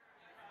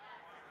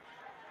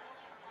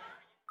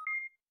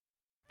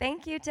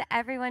Thank you to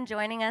everyone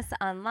joining us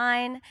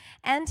online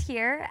and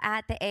here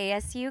at the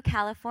ASU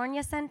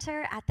California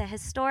Center at the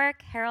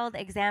historic Herald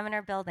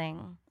Examiner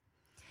Building.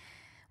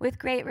 With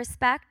great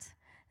respect,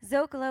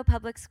 Zocalo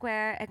Public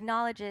Square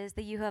acknowledges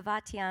the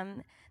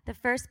Yuhuwatiam, the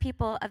first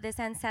people of this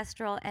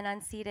ancestral and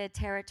unceded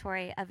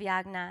territory of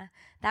Yagna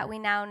that we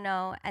now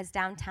know as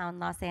downtown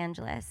Los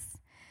Angeles.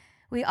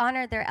 We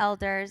honor their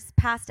elders,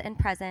 past and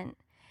present,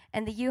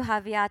 and the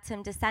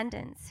Yuhuwatiam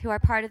descendants who are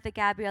part of the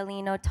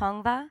Gabrielino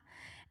Tongva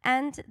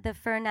and the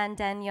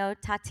Fernandeño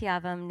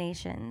Tatiavam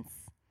nations.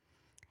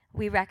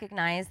 We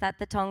recognize that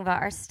the Tongva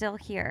are still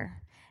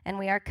here, and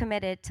we are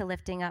committed to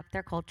lifting up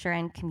their culture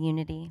and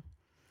community.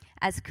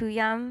 As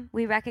Kuyam,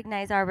 we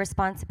recognize our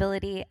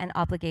responsibility and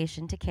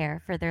obligation to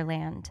care for their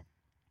land.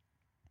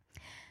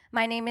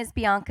 My name is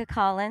Bianca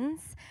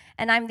Collins,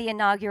 and I'm the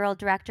inaugural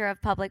Director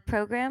of Public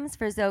Programs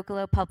for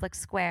Zocalo Public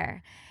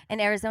Square, an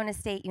Arizona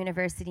State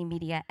University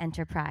media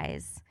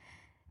enterprise.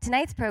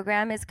 Tonight's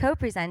program is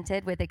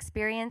co-presented with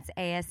Experience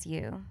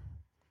ASU.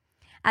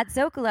 At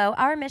Zocalo,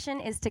 our mission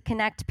is to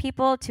connect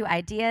people to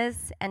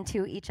ideas and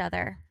to each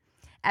other.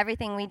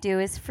 Everything we do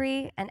is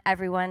free and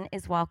everyone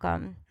is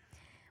welcome.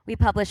 We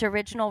publish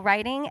original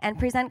writing and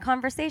present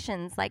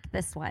conversations like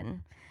this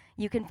one.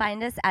 You can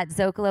find us at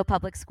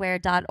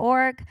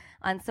zocalopublicsquare.org,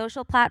 on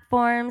social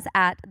platforms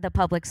at The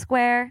Public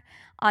Square,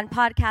 on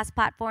podcast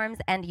platforms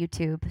and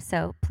YouTube.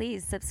 So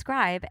please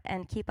subscribe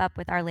and keep up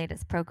with our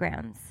latest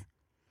programs.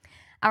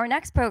 Our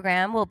next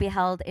program will be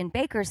held in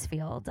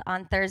Bakersfield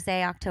on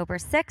Thursday, October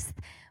 6th,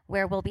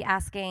 where we'll be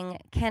asking,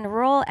 can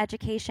rural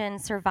education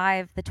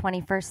survive the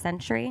 21st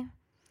century?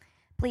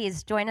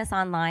 Please join us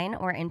online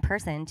or in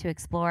person to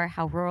explore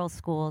how rural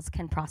schools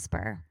can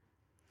prosper.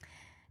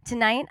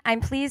 Tonight,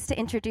 I'm pleased to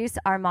introduce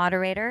our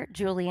moderator,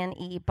 Julian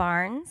E.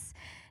 Barnes,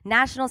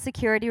 national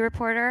security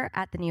reporter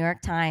at the New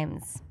York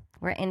Times.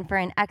 We're in for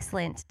an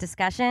excellent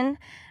discussion.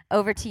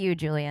 Over to you,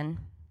 Julian.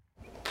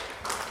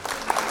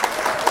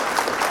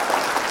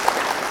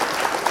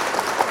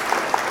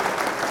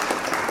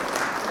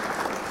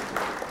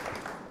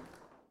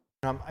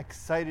 I'm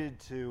excited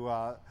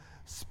to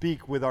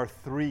speak with our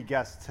three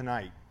guests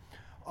tonight.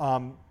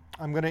 I'm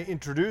going to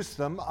introduce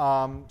them.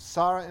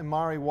 Sarah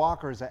Imari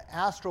Walker is an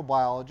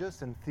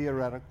astrobiologist and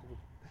theoretical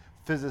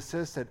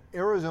physicist at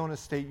Arizona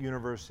State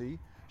University.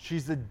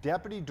 She's the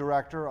deputy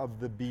director of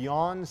the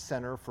Beyond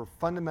Center for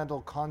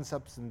Fundamental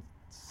Concepts in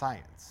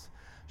Science.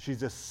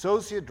 She's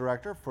associate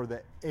director for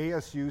the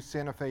ASU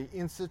Santa Fe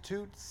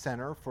Institute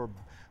Center for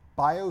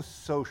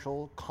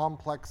Biosocial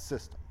Complex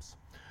Systems.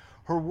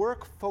 Her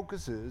work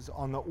focuses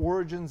on the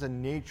origins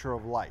and nature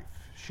of life.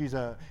 She's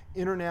an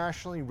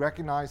internationally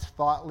recognized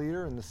thought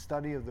leader in the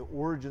study of the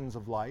origins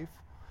of life,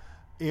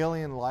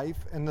 alien life,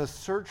 and the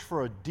search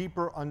for a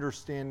deeper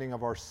understanding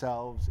of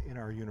ourselves in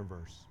our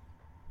universe.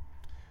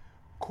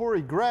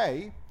 Corey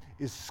Gray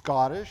is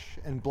Scottish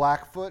and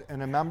Blackfoot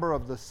and a member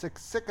of the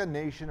Siksika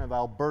Nation of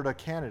Alberta,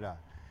 Canada.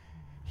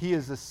 He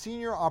is a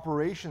senior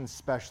operations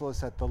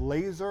specialist at the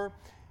Laser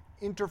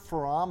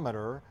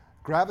Interferometer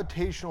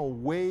Gravitational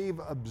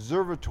Wave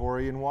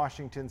Observatory in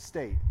Washington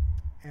State.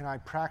 And I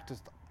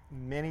practiced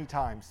many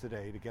times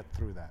today to get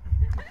through that.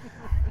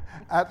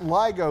 At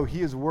LIGO,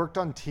 he has worked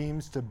on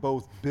teams to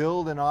both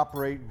build and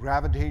operate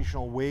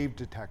gravitational wave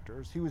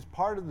detectors. He was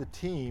part of the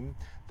team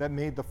that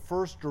made the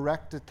first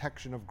direct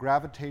detection of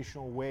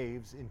gravitational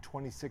waves in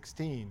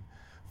 2016,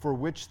 for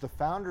which the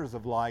founders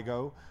of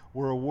LIGO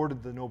were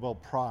awarded the Nobel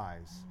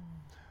Prize.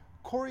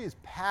 Corey is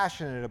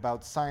passionate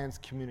about science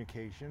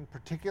communication,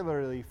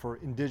 particularly for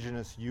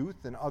indigenous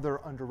youth and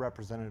other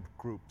underrepresented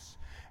groups.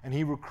 And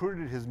he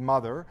recruited his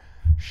mother,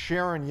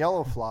 Sharon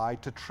Yellowfly,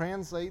 to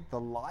translate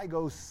the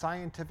LIGO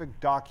scientific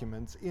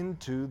documents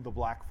into the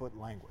Blackfoot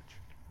language.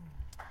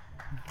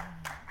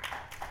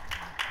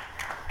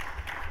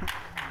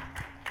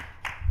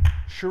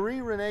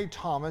 Cherie Renee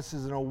Thomas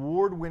is an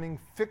award-winning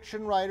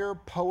fiction writer,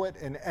 poet,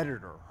 and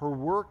editor. Her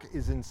work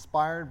is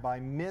inspired by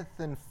myth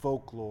and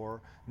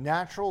folklore,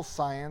 natural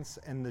science,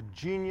 and the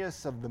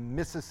genius of the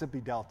Mississippi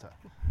Delta.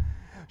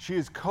 She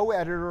is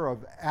co-editor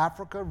of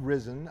Africa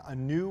Risen, a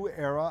new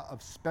era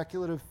of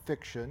speculative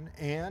fiction,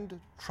 and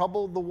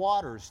Trouble the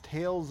Waters,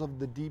 Tales of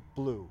the Deep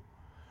Blue.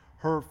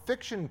 Her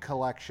fiction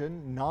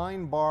collection,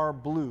 9 Bar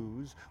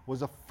Blues,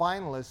 was a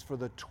finalist for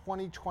the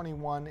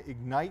 2021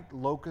 Ignite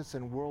Locus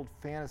and World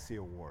Fantasy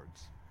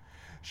Awards.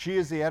 She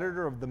is the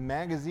editor of the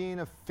Magazine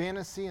of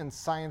Fantasy and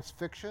Science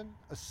Fiction,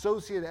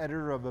 associate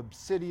editor of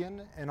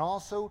Obsidian, and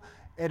also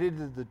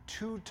edited the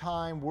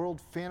 2-time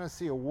World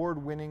Fantasy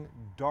Award-winning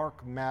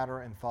Dark Matter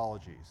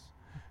anthologies.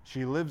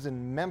 She lives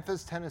in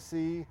Memphis,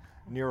 Tennessee,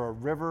 near a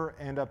river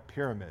and a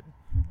pyramid.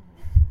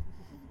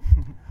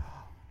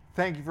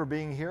 Thank you for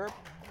being here.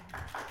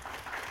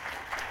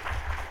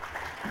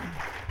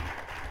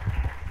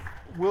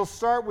 We'll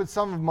start with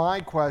some of my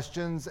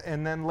questions,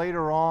 and then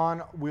later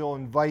on we'll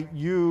invite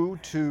you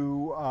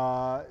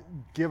to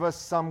give us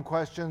some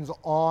questions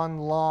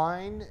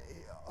online.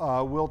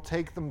 We'll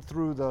take them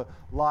through the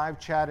live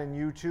chat in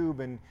YouTube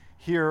and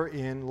here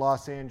in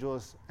Los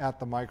Angeles at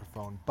the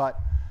microphone. But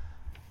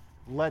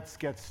let's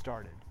get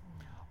started.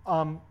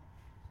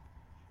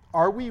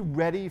 Are we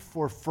ready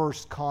for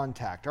first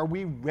contact? Are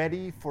we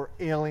ready for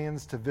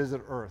aliens to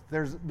visit Earth?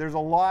 There's a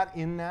lot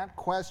in that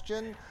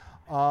question.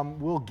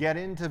 We'll get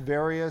into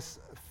various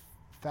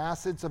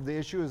facets of the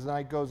issue as the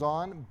night goes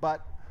on,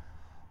 but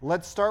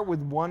let's start with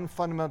one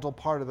fundamental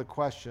part of the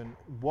question.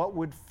 What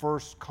would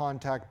first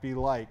contact be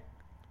like?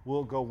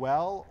 Will it go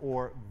well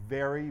or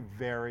very,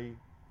 very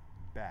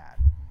bad?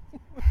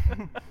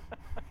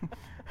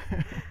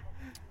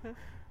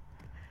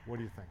 What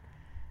do you think?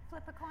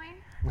 Flip a coin?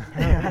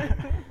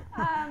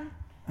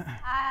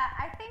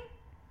 I think,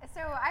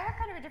 so I have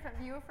kind of a different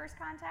view of first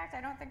contact.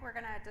 I don't think we're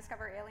going to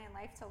discover alien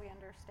life till we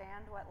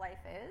understand what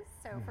life is.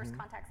 So first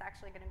contact's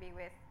actually going to be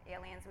with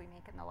aliens we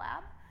make in the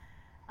lab.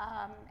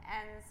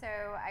 And so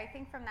I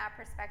think from that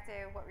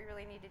perspective, what we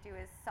really need to do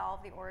is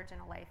solve the origin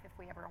of life if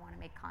we ever want to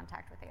make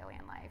contact with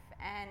alien life.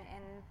 And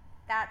in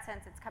that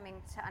sense, it's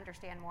coming to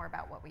understand more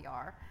about what we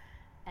are.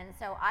 And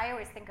so I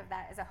always think of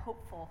that as a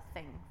hopeful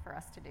thing for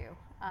us to do,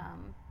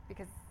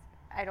 because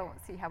I don't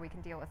see how we can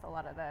deal with a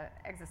lot of the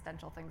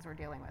existential things we're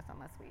dealing with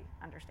unless we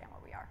understand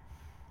what we are.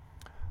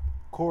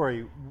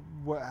 Corey,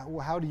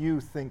 how do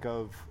you think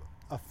of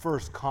a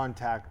first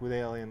contact with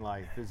alien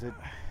life? Is it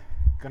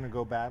going to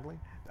go badly?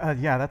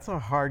 Yeah, that's a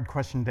hard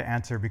question to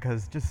answer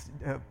because just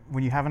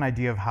when you have an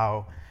idea of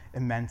how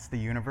immense the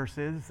universe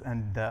is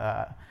and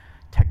the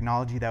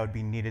technology that would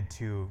be needed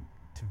to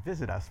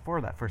visit us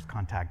for that first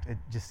contact, it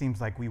just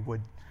seems like we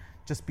would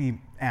just be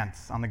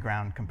ants on the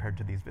ground compared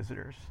to these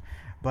visitors.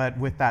 But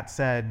with that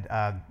said,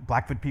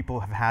 Blackfoot people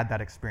have had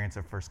that experience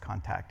of first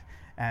contact,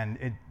 and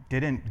it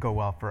didn't go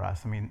well for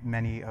us. I mean,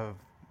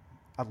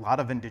 a lot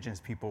of indigenous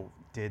people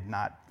did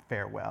not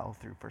fare well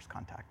through first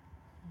contact.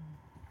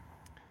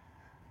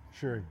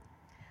 Sure.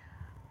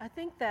 I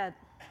think that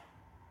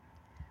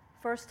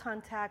first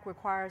contact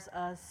requires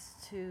us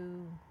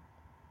to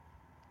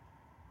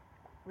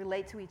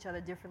relate to each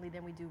other differently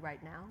than we do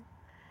right now.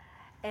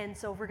 And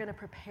so if we're going to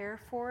prepare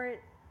for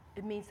it,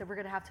 it means that we're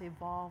going to have to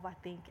evolve, I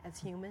think, as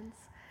humans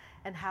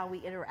and how we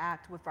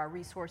interact with our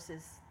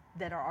resources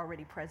that are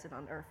already present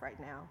on Earth right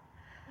now.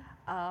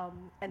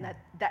 And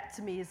that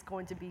to me is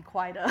going to be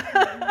quite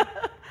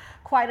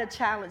a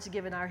challenge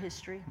given our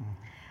history.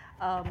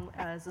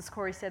 As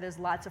Corey said, there's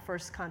lots of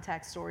first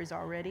contact stories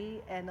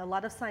already, and a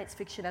lot of science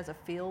fiction as a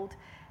field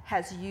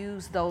has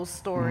used those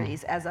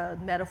stories as a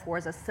metaphor,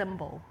 as a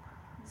symbol.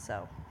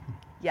 So,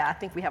 yeah, I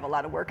think we have a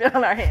lot of work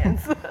on our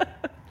hands.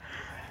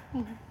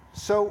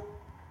 So,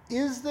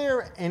 is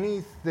there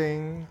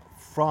anything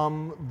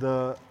from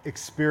the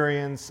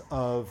experience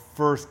of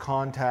first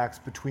contacts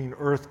between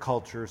Earth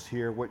cultures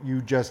here, what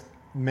you just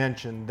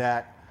mentioned,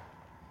 that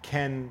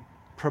can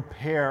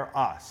prepare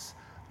us?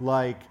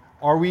 Like,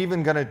 are we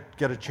even going to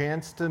get a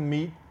chance to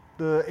meet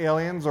the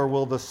aliens, or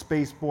will the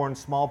spaceborne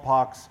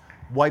smallpox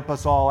wipe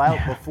us all out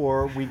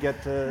before we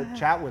get to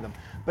chat with them?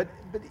 But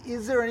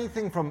is there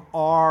anything from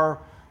our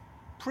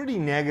pretty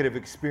negative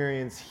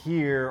experience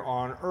here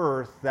on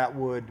Earth that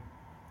would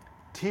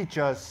teach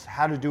us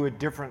how to do it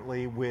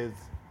differently with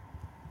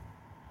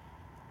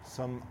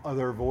some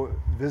other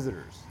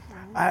visitors?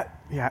 Should I?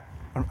 Yeah.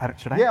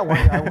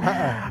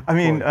 I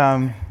mean,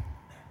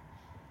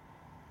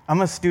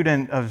 I'm a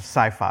student of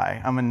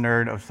sci-fi. I'm a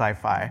nerd of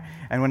sci-fi.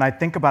 And when I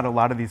think about a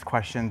lot of these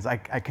questions, I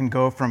can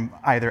go from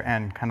either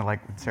end, kind of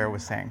like what Sarah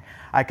was saying.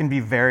 I can be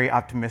very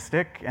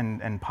optimistic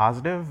and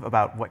positive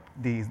about what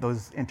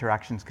those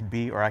interactions could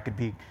be, or I could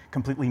be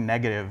completely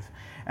negative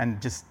and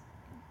just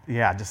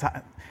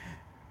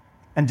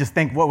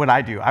think, what would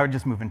I do? I would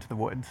just move into the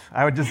woods.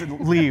 I would just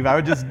leave. I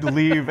would just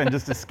leave and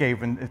just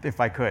escape, and if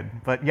I could.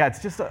 But yeah,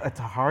 it's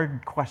a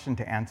hard question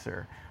to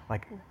answer.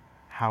 Like,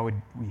 how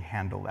would we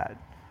handle that?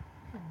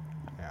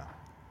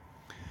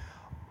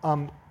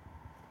 Yeah.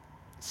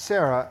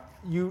 Sarah,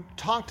 you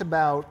talked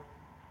about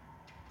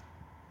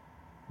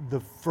the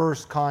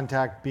first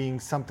contact being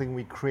something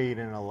we create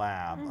in a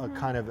lab, a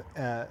kind of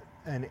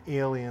an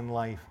alien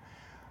life.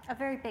 A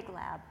very big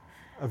lab.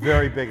 A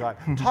very big lab.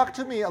 Talk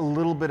to me a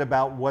little bit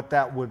about what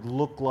that would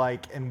look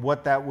like and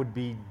what that would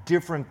be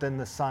different than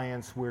the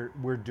science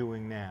we're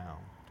doing now.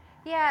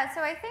 Yeah,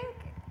 so I think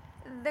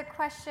the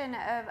question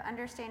of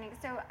understanding,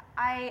 so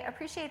I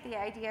appreciate the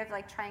idea of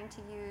like trying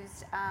to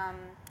use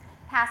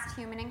past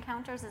human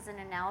encounters as an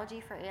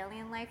analogy for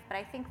alien life, but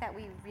I think that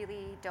we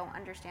really don't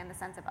understand the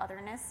sense of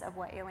otherness of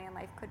what alien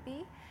life could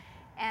be.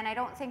 And I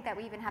don't think that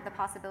we even have the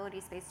possibility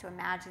space to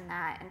imagine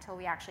that until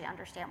we actually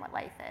understand what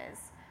life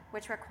is,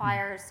 which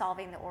requires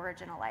solving the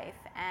origin of life.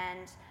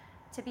 And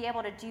to be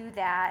able to do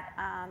that,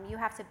 you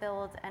have to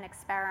build an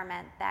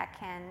experiment that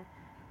can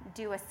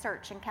do a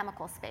search in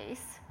chemical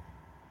space.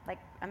 Like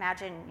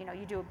imagine,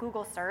 you do a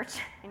Google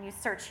search and you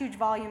search huge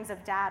volumes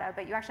of data,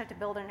 but you actually have to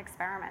build an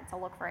experiment to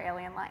look for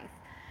alien life.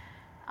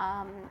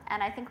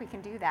 And I think we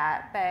can do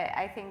that, but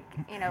I think,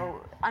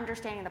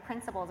 understanding the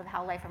principles of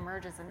how life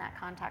emerges in that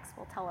context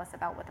will tell us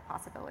about what the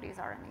possibilities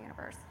are in the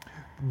universe.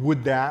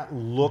 Would that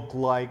look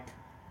like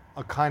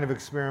a kind of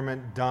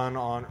experiment done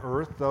on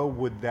Earth, though?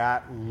 Would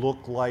that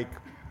look like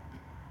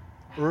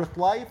Earth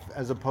life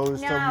as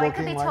opposed to looking like... No, it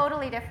could be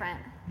totally different.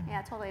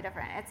 Yeah, totally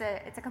different.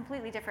 It's a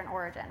completely different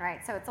origin,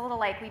 right? So it's a little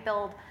like we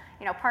build,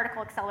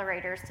 particle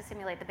accelerators to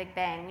simulate the Big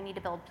Bang. We need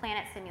to build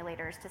planet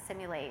simulators to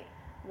simulate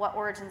what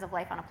origins of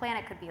life on a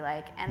planet could be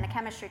like, and the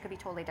chemistry could be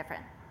totally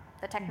different.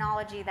 The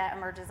technology that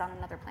emerges on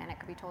another planet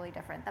could be totally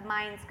different. The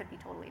minds could be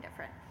totally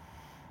different.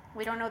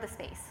 We don't know the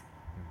space.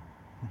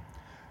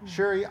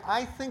 Sherry,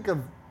 I think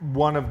of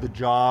one of the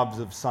jobs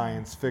of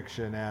science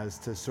fiction as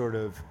to sort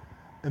of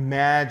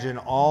imagine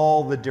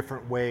all the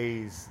different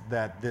ways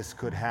that this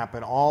could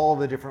happen, all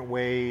the different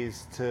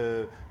ways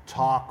to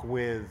talk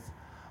with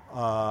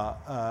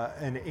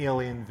an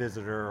alien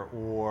visitor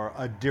or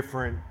a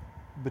different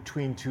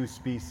between two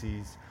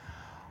species.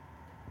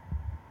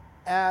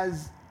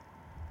 As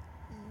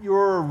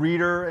you're a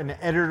reader, an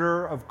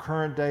editor of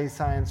current day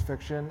science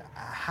fiction,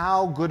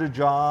 how good a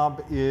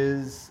job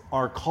is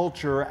our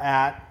culture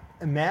at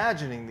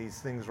imagining these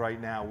things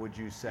right now, would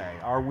you say?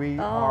 Are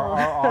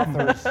our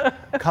authors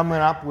coming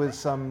up with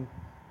some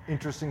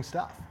interesting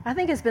stuff? I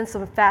think it's been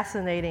some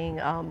fascinating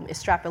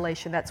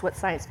extrapolation. That's what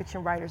science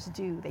fiction writers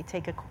do. They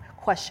take a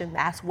question,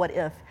 ask what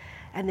if,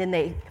 and then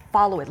they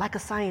follow it like a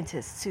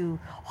scientist to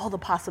all the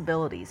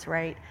possibilities,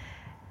 right?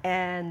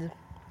 And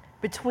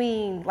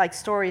between like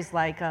stories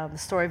like The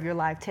Story of Your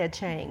Life, Ted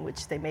Chiang,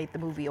 which they made the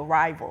movie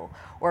Arrival,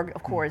 or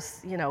of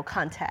course,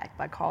 Contact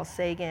by Carl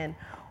Sagan,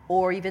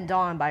 or even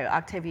Dawn by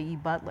Octavia E.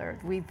 Butler.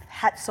 We've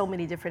had so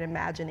many different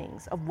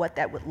imaginings of what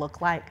that would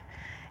look like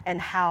and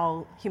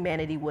how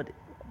humanity would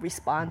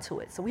respond to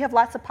it. So we have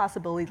lots of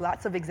possibilities,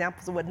 lots of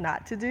examples of what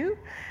not to do,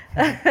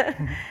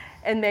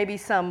 and maybe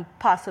some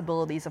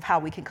possibilities of how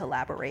we can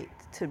collaborate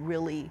to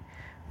really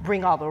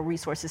bring all the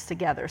resources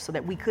together so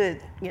that we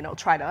could,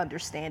 try to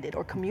understand it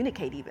or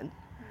communicate even.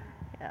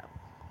 Yeah,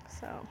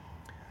 so.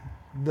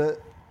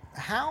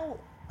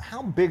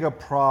 How big a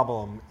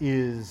problem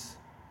is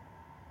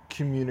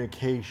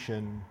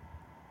communication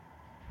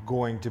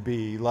going to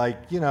be?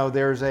 Like,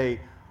 there's a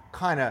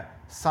kind of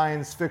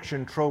science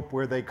fiction trope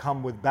where they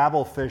come with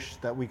babblefish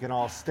that we can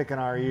all stick in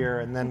our ear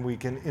and then we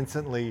can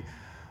instantly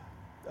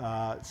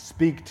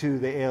speak to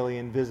the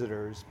alien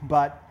visitors.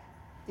 But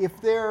if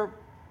they're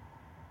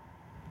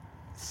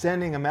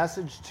sending a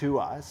message to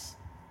us,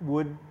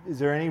 is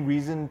there any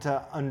reason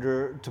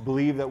to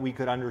believe that we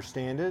could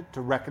understand it,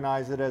 to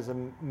recognize it as a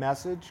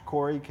message?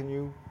 Corey, can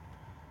you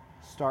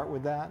start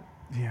with that?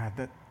 Yeah,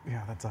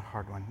 that's a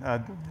hard one.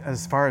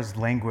 As far as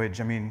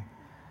language,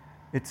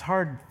 it's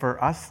hard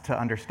for us to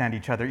understand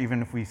each other,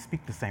 even if we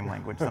speak the same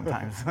language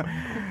sometimes.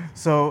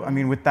 So,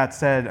 with that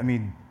said,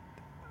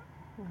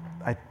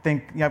 I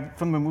think,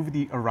 from the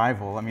movie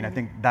Arrival, I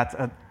think that's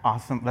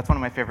awesome. That's one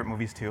of my favorite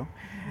movies too,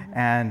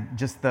 and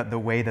just the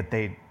way that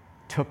they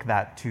took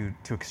that to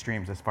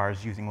extremes as far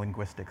as using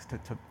linguistics to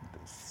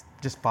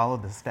just follow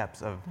the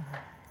steps of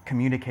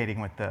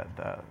communicating with the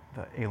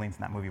aliens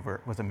in that movie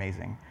was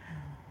amazing.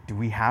 Do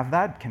we have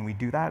that? Can we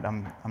do that?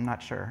 I'm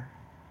not sure.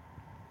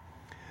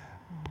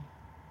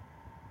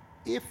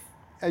 If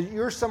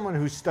you're someone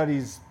who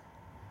studies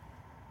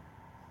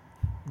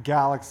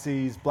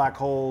galaxies, black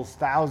holes,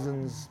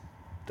 thousands,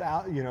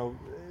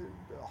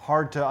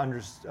 hard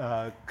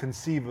to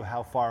conceive of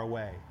how far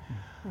away.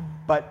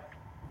 But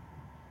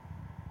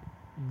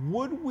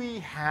would we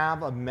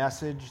have a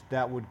message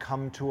that would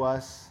come to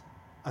us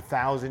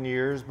 1,000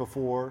 years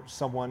before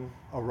someone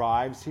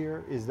arrives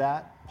here? Is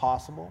that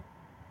possible?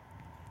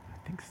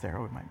 I think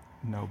Sarah might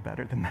know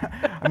better than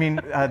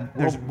that.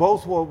 There's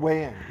both will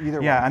weigh in either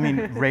way.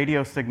 Yeah,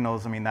 radio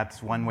signals.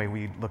 That's one way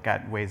we look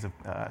at ways of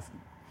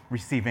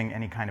receiving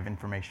any kind of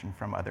information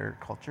from other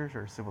cultures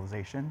or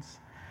civilizations.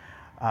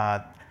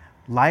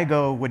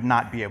 LIGO would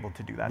not be able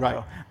to do that,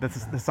 right. though.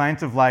 The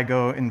science of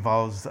LIGO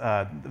involves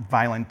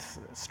violent,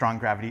 strong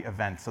gravity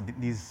events. So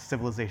these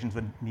civilizations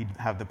would need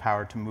to have the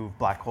power to move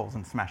black holes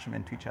and smash them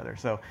into each other.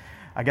 So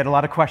I get a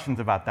lot of questions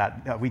about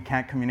that. We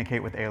can't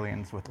communicate with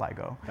aliens with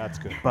LIGO. That's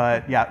good.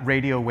 But yeah,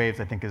 radio waves,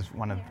 I think, is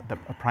one of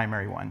a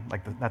primary one.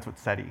 That's what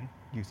SETI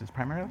uses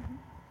primarily.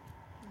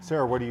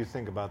 Sarah, what do you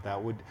think about that?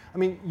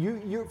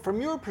 You from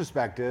your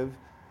perspective,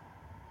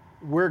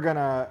 we're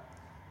gonna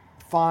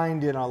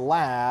find in a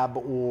lab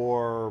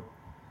or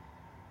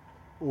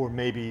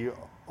maybe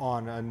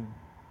on an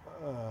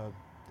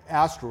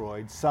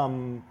asteroid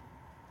some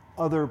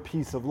other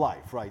piece of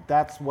life, right?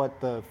 That's what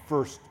the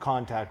first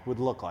contact would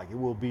look like. It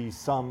will be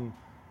some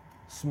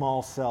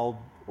small cell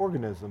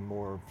organism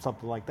or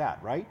something like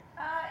that, right?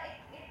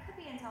 It could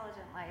be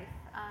intelligent life.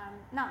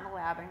 Not in the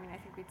lab. I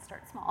think we'd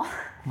start small.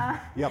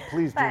 Yeah,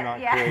 please do not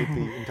create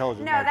the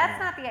intelligent life. No, that's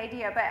not the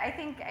idea. But I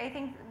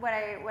think what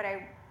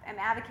I am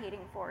advocating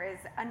for is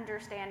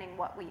understanding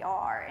what we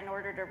are in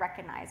order to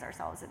recognize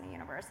ourselves in the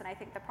universe. And I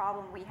think the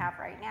problem we have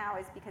right now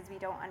is because we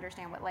don't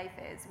understand what life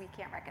is, we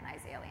can't recognize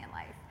alien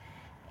life.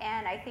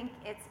 And I think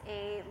it's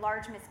a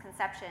large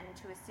misconception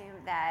to assume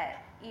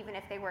that even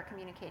if they were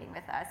communicating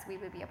with us, we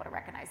would be able to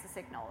recognize the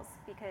signals.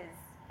 Because,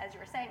 as you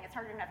were saying, it's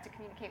hard enough to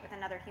communicate with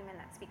another human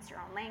that speaks your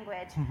own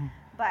language.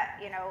 But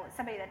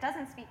somebody that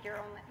doesn't speak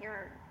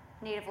your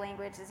native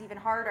language is even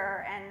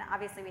harder. And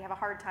obviously, we have a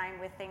hard time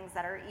with things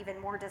that are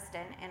even more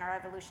distant in our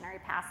evolutionary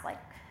past, like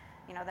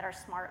that are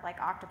smart like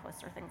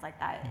octopus or things like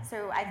that.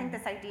 So I think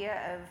this idea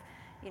of,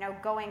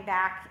 going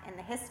back in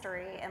the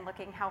history and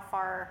looking how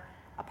far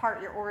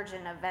apart your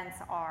origin events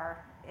are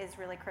is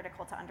really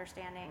critical to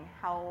understanding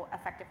how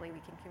effectively we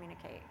can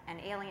communicate. And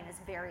Alien is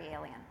very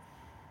alien.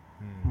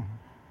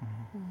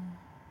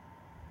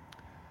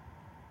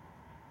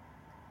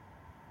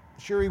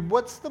 Sherry,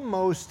 what's the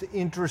most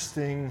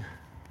interesting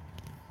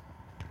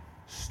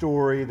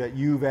story that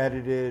you've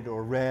edited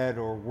or read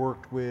or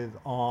worked with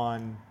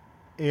on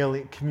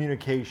alien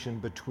communication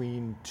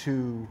between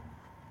two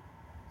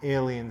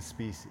alien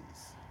species?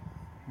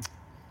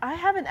 I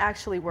haven't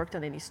actually worked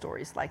on any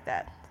stories like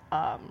that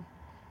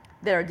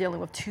that are dealing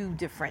with two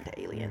different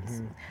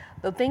aliens.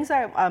 The things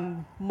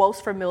I'm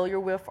most familiar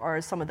with are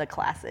some of the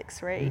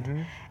classics, right?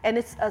 And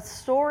it's a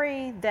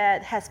story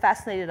that has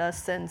fascinated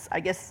us since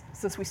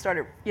we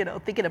started,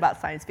 thinking about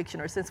science fiction,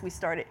 or since we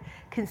started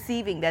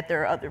conceiving that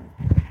there are other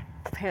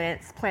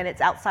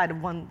planets outside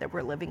of one that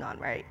we're living on,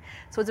 right?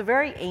 So it's a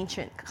very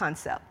ancient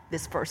concept,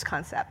 this first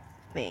concept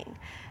thing.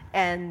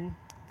 And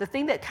the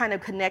thing that kind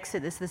of connects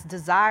it is this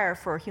desire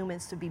for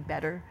humans to be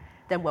better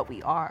than what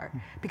we are.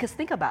 Because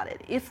think about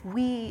it, if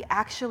we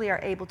actually are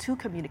able to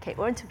communicate,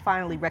 or to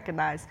finally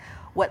recognize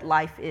what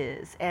life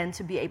is and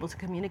to be able to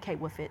communicate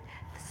with it,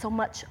 so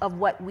much of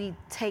what we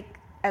take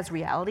as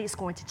reality is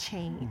going to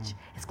change.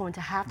 It's going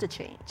to have to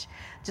change.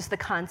 Just the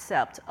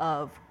concept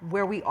of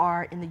where we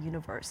are in the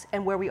universe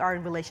and where we are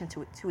in relation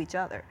to each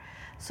other.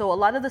 So a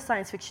lot of the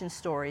science fiction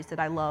stories that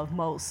I love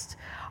most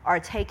are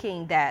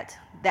taking that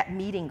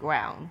meeting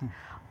ground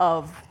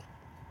of,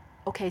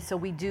 okay, so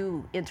we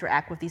do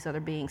interact with these other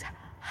beings.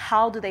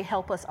 How do they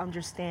help us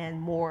understand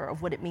more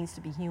of what it means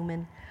to be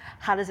human?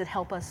 How does it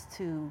help us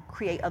to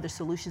create other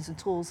solutions and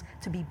tools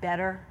to be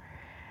better,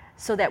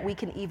 so that we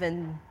can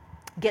even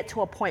get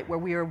to a point where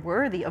we are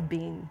worthy of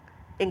being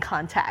in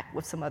contact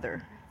with some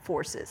other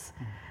forces?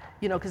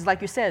 Because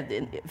like you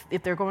said,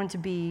 if they're going to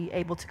be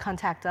able to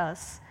contact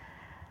us,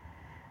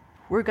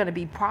 we're going to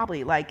be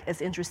probably like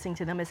as interesting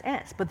to them as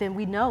ants. But then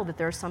we know that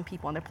there are some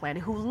people on the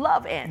planet who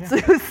love ants,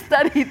 who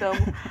study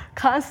them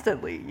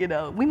constantly.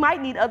 We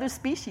might need other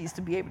species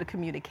to be able to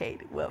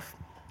communicate with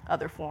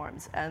other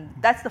forms. And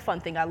that's the fun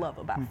thing I love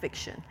about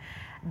fiction,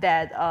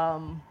 that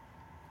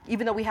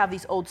even though we have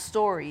these old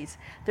stories,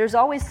 there's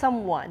always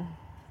someone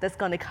that's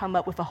going to come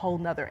up with a whole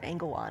nother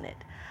angle on it.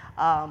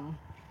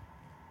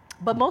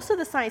 But most of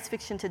the science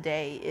fiction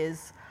today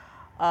is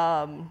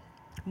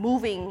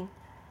moving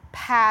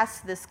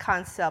past this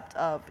concept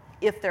of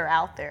if they're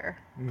out there,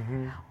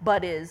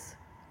 but is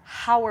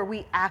how are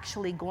we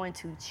actually going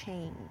to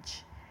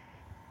change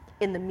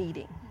in the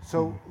meeting?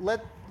 So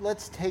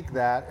let's take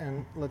that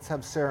and let's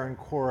have Sarah and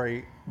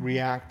Corey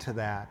react to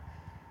that.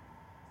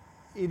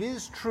 It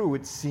is true,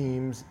 it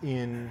seems,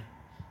 in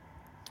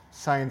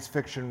science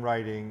fiction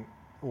writing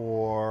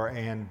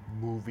and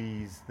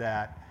movies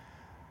that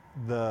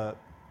the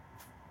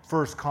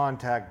first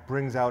contact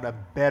brings out a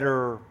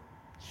better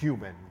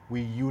human.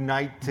 We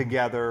unite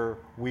together,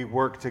 we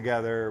work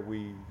together,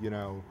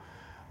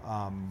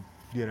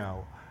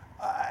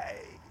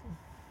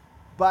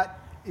 but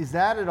is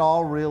that at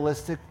all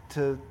realistic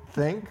to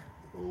think?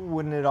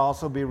 Wouldn't it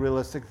also be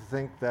realistic to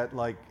think that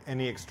like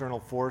any external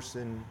force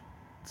in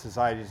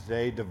society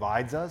today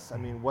divides us? I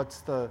mean,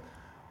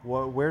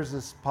 where's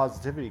this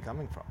positivity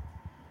coming from?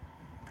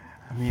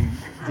 I mean,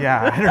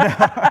 yeah, I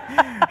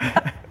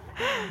don't know.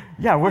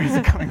 Yeah, where is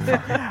it coming from?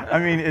 I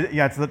mean,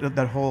 it's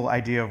that whole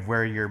idea of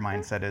where your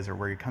mindset is or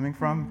where you're coming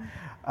from.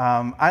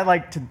 I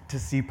like to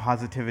see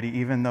positivity,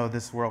 even though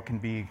this world can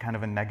be kind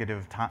of a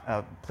negative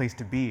place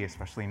to be,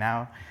 especially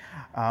now.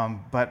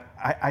 But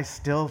I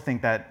still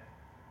think that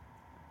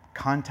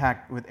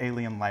contact with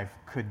alien life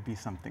could be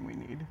something we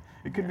need.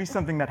 It could be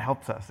something that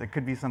helps us. It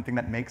could be something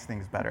that makes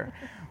things better.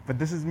 But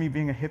this is me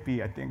being a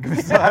hippie, I think.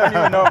 So I don't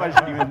even know if I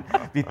should even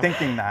be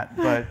thinking that.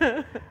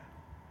 But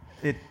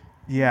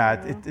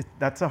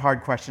that's a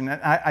hard question.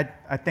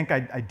 I think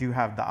I do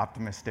have the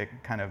optimistic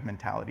kind of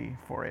mentality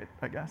for it,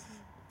 I guess.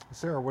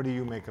 Sarah, what do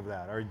you make of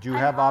that? Or do you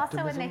have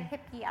optimism? I'm also in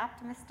the hippie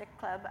optimistic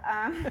club.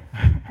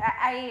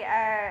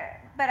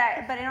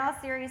 But in all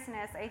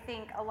seriousness, I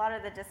think a lot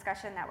of the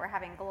discussion that we're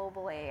having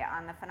globally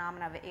on the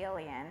phenomena of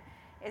alien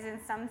is in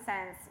some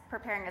sense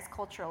preparing us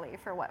culturally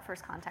for what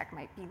first contact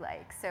might be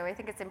like. So I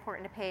think it's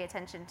important to pay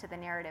attention to the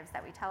narratives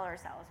that we tell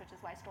ourselves, which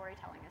is why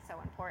storytelling is so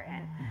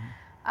important.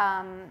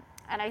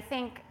 And I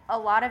think a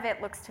lot of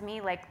it looks to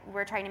me like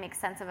we're trying to make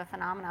sense of a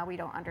phenomena we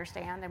don't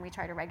understand, and we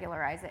try to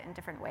regularize it in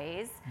different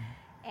ways.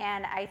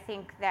 And I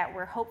think that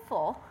we're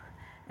hopeful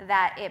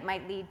that it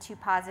might lead to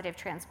positive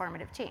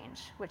transformative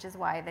change, which is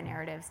why the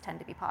narratives tend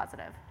to be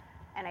positive.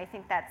 And I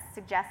think that's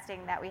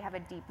suggesting that we have a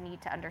deep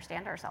need to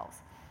understand ourselves,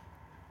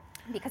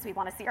 because we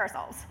want to see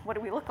ourselves. What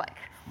do we look like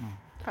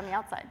from the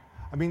outside?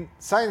 I mean,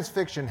 science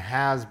fiction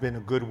has been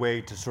a good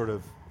way to sort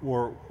of,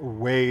 or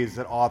ways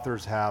that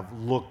authors have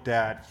looked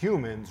at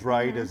humans,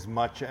 right, as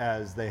much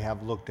as they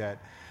have looked at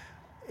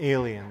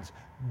aliens.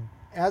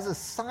 As a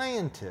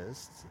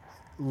scientist,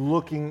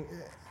 looking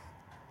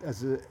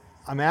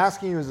I'm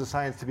asking you as a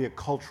science to be a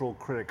cultural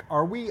critic.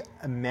 Are we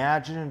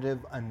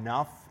imaginative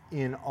enough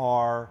in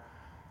our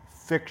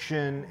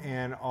fiction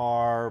and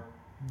our,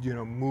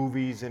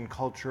 movies and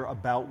culture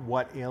about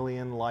what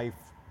alien life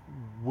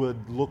would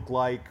look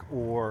like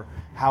or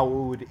how it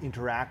would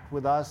interact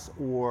with us?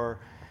 Or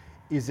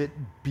is it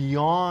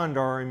beyond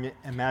our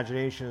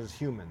imagination as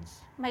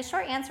humans? My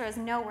short answer is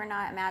no, we're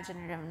not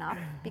imaginative enough,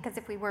 because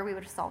if we were, we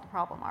would have solved the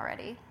problem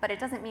already. But it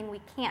doesn't mean we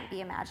can't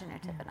be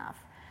imaginative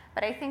enough.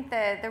 But I think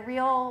the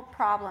real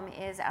problem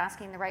is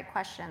asking the right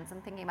questions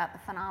and thinking about the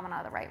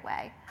phenomena the right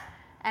way.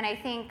 And I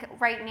think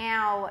right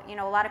now, a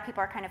lot of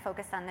people are kind of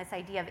focused on this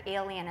idea of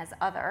alien as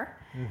other,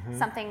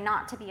 something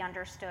not to be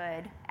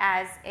understood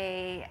as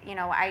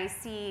I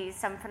see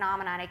some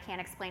phenomenon, I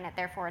can't explain it,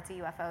 therefore it's a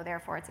UFO,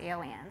 therefore it's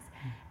aliens.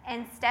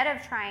 Instead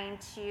of trying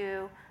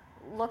to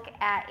look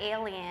at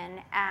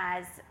alien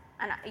as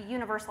a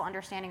universal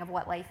understanding of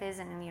what life is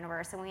in the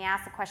universe, and we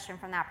ask the question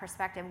from that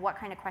perspective, what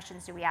kind of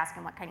questions do we ask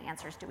and what kind of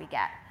answers do we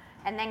get?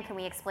 And then can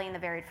we explain the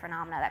varied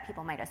phenomena that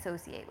people might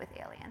associate with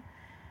alien?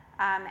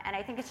 And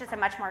I think it's just a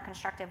much more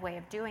constructive way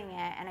of doing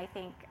it, and I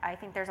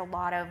think there's a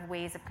lot of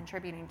ways of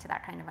contributing to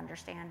that kind of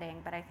understanding,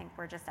 but I think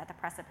we're just at the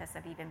precipice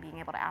of even being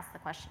able to ask the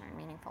question in a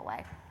meaningful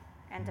way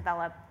and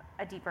develop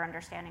a deeper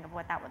understanding of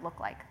what that would look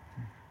like.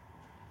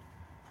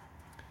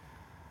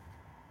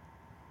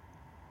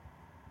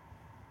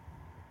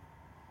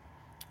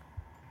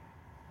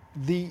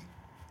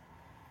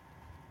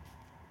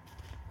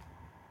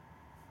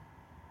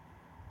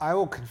 I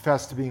will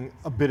confess to being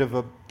a bit of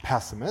a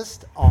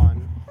pessimist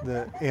on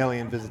the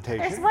alien visitation.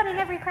 There's one in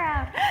every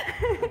crowd.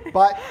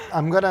 But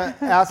I'm going to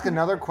ask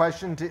another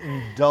question to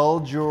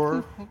indulge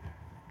your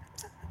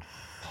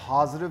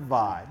positive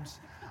vibes.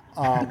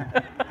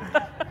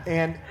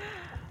 And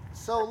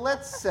so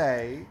let's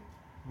say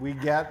we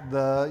get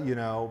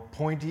the,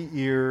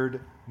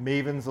 pointy-eared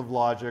mavens of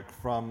logic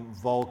from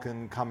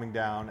Vulcan coming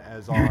down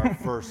as our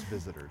first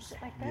visitors.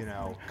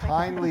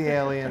 Kindly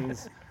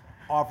aliens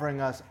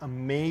offering us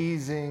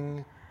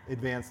amazing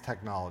advanced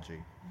technology.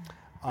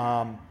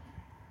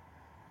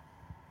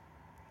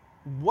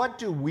 What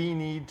do we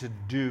need to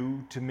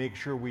do to make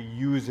sure we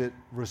use it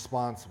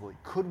responsibly?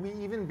 Could we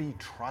even be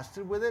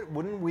trusted with it?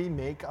 Wouldn't we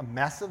make a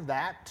mess of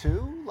that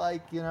too?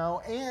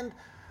 And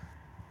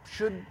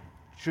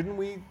shouldn't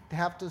we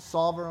have to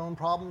solve our own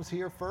problems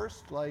here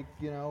first?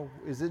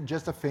 Is it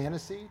just a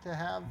fantasy to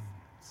have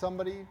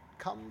somebody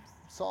come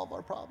solve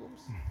our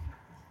problems?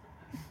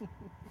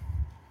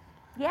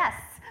 Yes.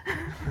 But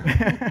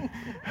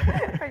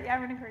yeah,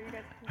 I'm going to hear you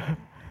guys.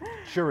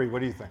 Shuri, what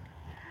do you think?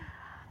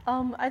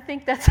 I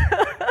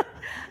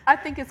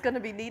think it's going to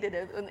be needed.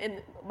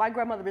 And my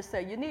grandmother would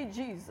say, you need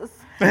Jesus.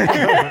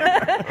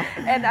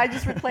 And I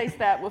just replaced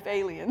that with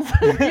aliens.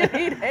 You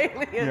need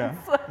aliens.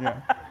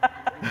 Yeah.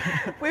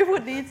 We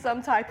would need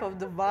some type of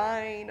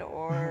divine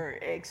or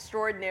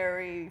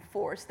extraordinary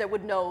force that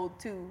would know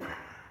to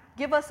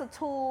give us a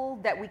tool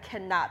that we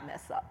cannot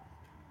mess up.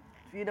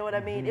 You know what I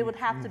mean? It would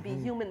have to be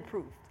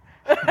human-proof.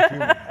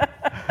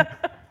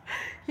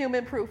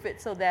 Human-proof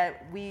it so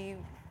that we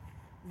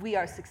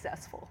are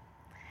successful.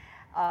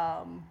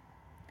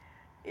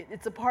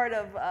 It's a part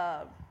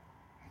of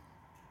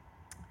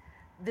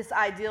this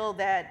ideal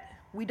that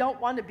we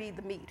don't want to be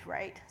the meat,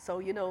 right?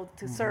 So,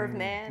 to serve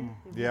man.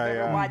 If you've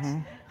ever watched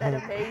that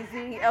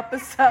amazing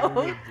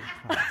episode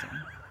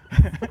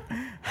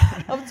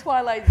of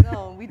Twilight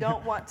Zone, we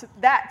don't want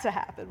that to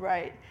happen,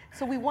 right?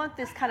 So we want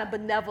this kind of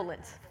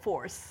benevolent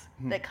force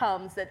that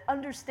comes, that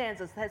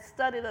understands us, has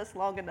studied us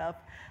long enough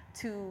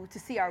to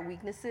see our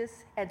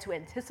weaknesses and to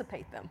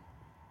anticipate them,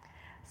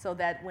 so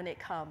that when it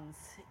comes,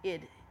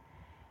 it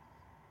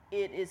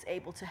is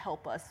able to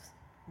help us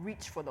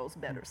reach for those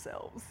better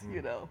selves,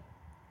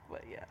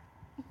 But yeah.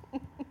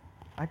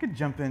 I could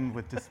jump in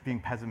with just being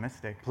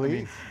pessimistic.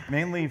 Please.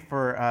 Mainly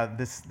for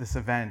this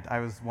event, I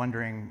was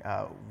wondering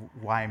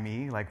why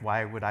me?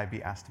 Why would I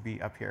be asked to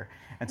be up here?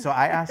 And so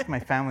I asked my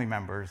family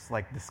members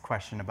this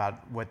question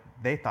about what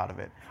they thought of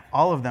it.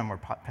 All of them were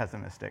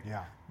pessimistic.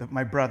 Yeah.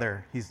 My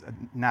brother, he's a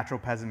natural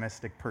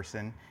pessimistic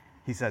person.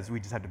 He says we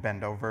just have to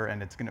bend over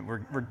and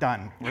we're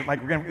done.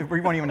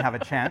 We won't even have a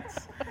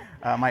chance.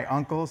 My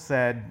uncle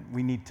said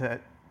we need to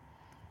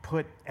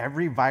put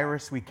every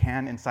virus we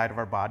can inside of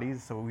our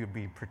bodies so we would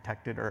be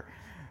protected, or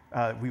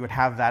we would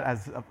have that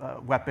as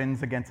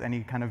weapons against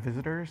any kind of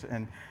visitors.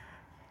 And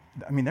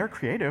they're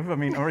creative.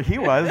 Or he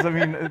was.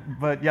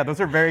 But yeah, those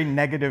are very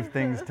negative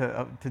things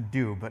to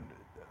do. But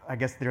I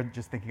guess they're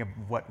just thinking of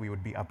what we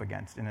would be up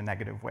against in a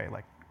negative way,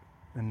 like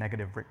the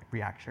negative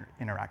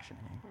interaction.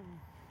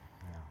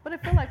 But I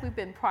feel like we've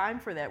been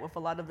primed for that with a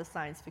lot of the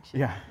science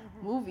fiction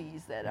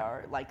movies that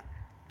are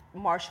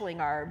marshaling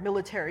our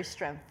military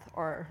strength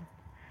or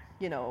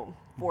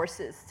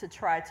forces to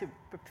try to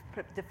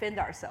defend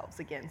ourselves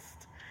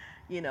against,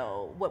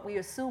 what we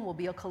assume will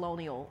be a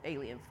colonial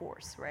alien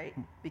force, right?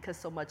 Because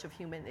so much of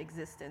human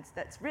existence,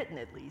 that's written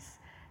at least,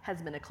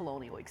 has been a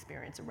colonial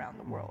experience around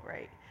the world,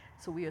 right?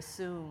 So we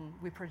assume,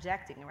 we're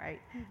projecting,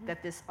 right,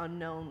 that this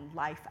unknown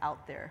life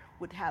out there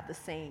would have the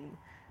same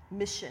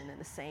mission and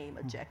the same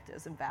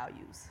objectives and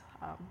values.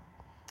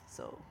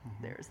 So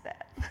there's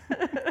that.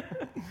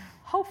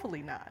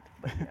 Hopefully not,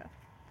 but yeah.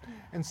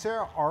 And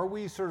Sarah, are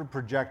we sort of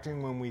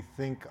projecting when we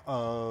think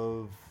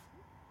of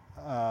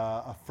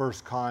a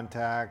first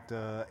contact,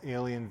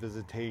 alien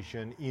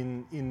visitation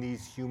in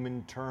these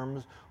human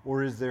terms,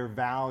 or is there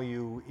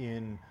value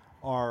in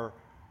our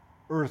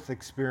Earth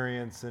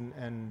experience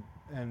and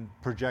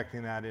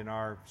projecting that in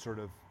our sort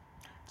of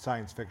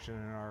science fiction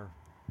and our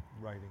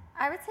writing?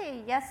 I would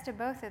say yes to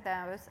both of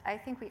those. I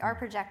think we are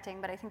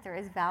projecting, but I think there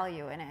is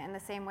value in it, in the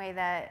same way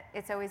that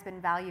it's always been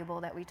valuable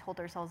that we told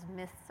ourselves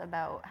myths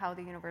about how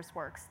the universe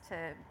works.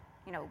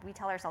 We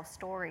tell ourselves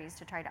stories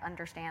to try to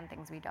understand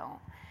things we don't.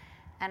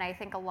 And I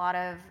think a lot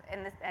of,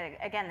 and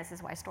this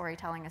is why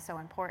storytelling is so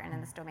important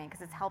in this domain,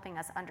 because it's helping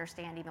us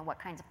understand even what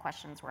kinds of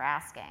questions we're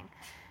asking.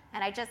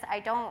 And I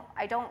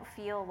don't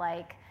feel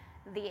like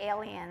the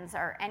aliens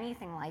are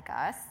anything like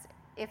us,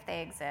 if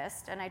they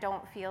exist, and I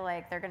don't feel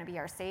like they're going to be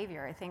our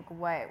savior. I think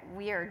what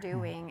we are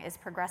doing is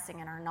progressing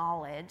in our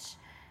knowledge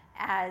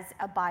as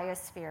a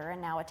biosphere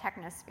and now a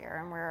technosphere,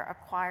 and we're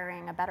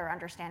acquiring a better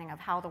understanding of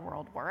how the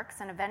world works,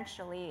 and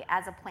eventually,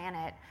 as a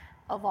planet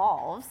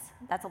evolves,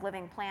 that's a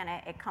living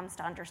planet, it comes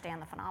to understand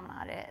the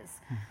phenomena it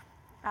is.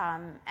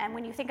 And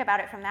when you think about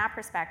it from that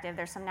perspective,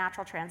 there's some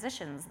natural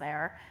transitions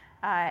there,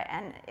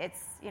 and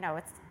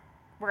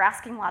we're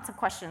asking lots of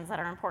questions that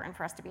are important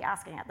for us to be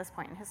asking at this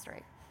point in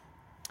history.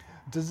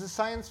 Does the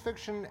science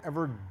fiction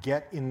ever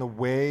get in the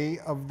way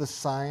of the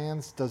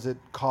science? Does it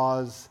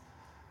cause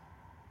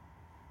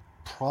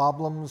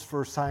problems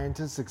for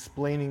scientists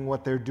explaining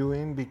what they're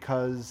doing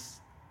because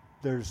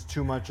there's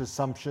too much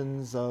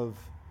assumptions of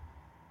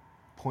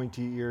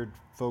pointy-eared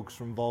folks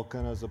from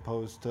Vulcan as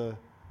opposed to?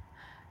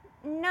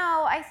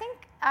 No,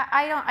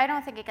 I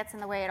don't think it gets in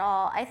the way at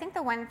all. I think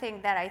the one thing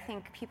that I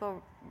think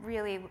people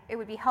really, it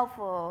would be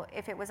helpful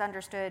if it was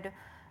understood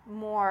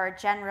more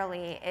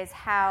generally, is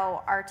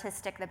how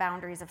artistic the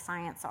boundaries of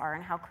science are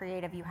and how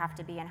creative you have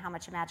to be and how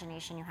much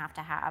imagination you have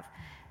to have.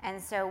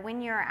 And so when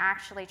you're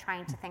actually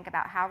trying to think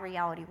about how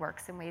reality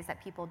works in ways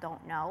that people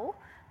don't know,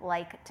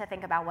 like to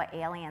think about what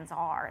aliens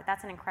are,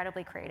 that's an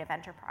incredibly creative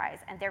enterprise.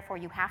 And therefore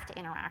you have to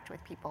interact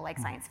with people like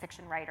science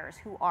fiction writers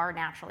who are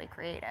naturally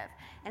creative.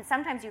 And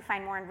sometimes you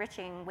find more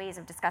enriching ways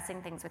of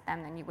discussing things with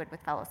them than you would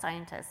with fellow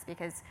scientists,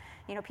 because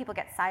people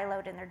get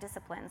siloed in their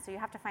disciplines. So you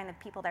have to find the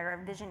people that are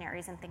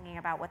visionaries and thinking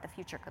about what the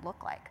future could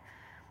look like.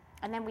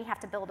 And then we have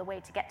to build a way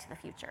to get to the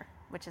future,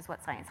 which is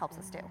what science helps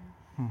us do.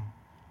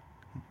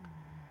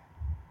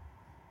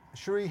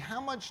 Shuri, how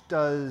much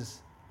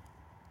does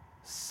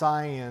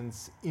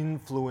science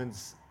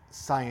influence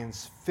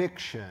science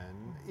fiction?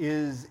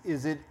 Is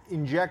it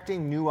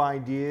injecting new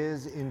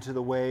ideas into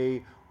the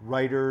way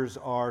writers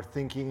are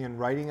thinking and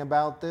writing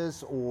about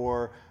this,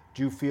 or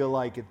do you feel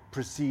like it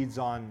proceeds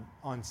on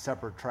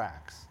separate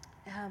tracks?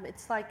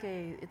 It's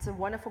a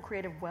wonderful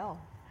creative well.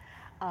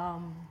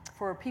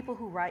 For people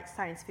who write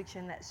science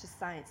fiction, that's just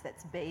science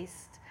that's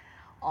based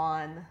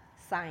on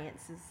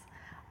sciences.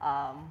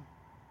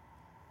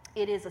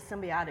 It is a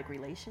symbiotic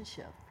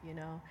relationship,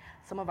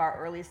 Some of our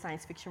earliest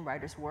science fiction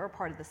writers were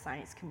part of the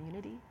science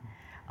community.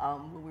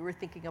 When we were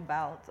thinking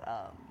about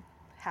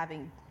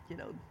having,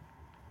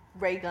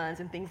 ray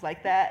guns and things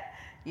like that,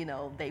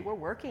 they were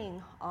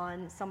working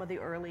on some of the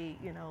early,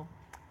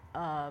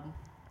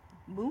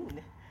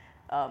 moon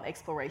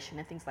exploration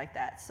and things like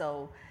that.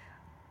 So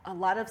a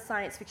lot of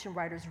science fiction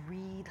writers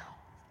read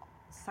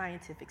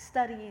scientific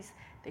studies,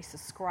 they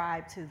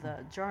subscribe to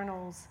the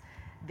journals,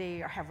 they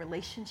have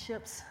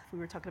relationships. We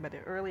were talking about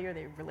it earlier.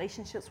 They have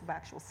relationships with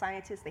actual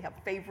scientists. They have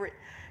favorite,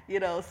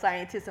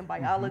 scientists and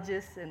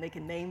biologists, and they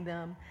can name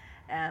them.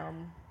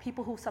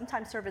 People who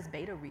sometimes serve as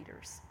beta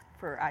readers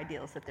for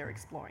ideals that they're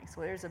exploring. So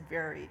there's a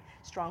very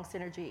strong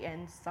synergy,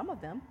 and some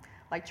of them,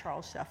 like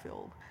Charles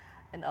Sheffield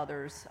and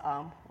others,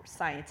 were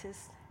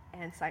scientists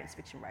and science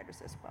fiction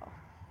writers as well.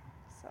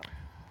 So,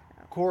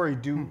 Corey,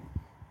 do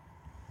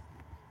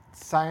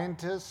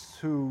scientists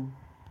who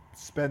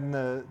spend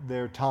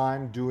their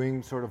time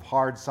doing sort of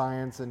hard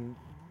science and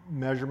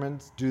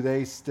measurements, do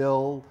they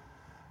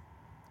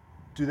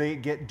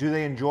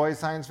enjoy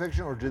science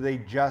fiction, or do they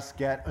just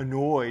get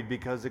annoyed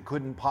because it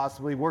couldn't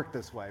possibly work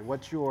this way?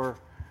 What's your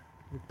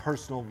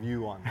personal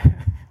view on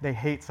that? They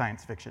hate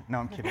science fiction. No,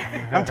 I'm kidding.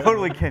 I'm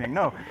totally kidding.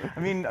 No, I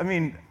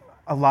mean,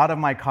 a lot of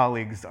my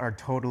colleagues are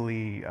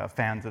totally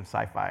fans of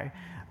sci-fi.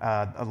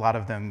 A lot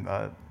of them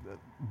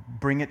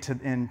bring it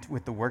in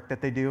with the work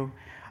that they do.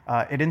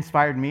 It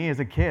inspired me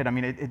as a kid.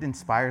 It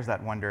inspires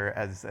that wonder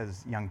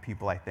as young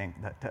people, I think,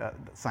 that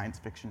science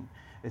fiction,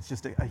 it's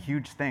just a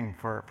huge thing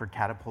for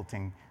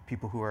catapulting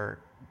people who are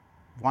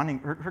wanting,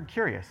 or who are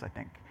curious, I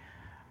think.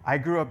 I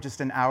grew up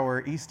just an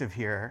hour east of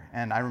here,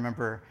 and I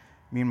remember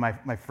me and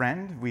my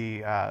friend,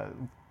 we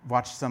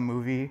watched some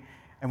movie,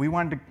 and we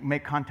wanted to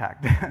make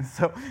contact.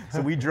 so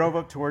we drove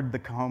up toward the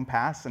Cajon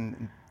Pass,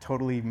 and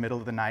totally middle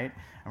of the night,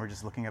 and we're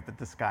just looking up at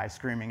the sky,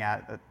 screaming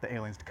at the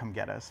aliens to come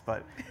get us.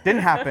 But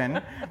didn't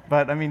happen.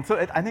 But I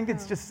think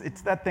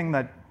it's that thing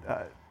that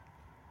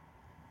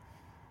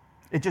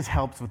it just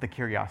helps with the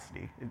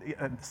curiosity.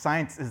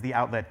 Science is the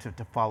outlet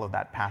to follow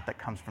that path that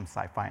comes from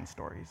sci-fi and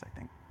stories, I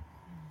think.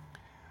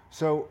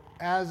 So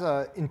as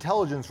an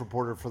intelligence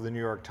reporter for the New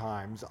York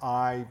Times,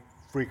 I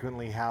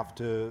frequently have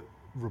to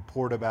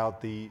report about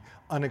the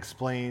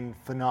unexplained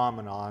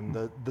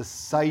phenomenon, the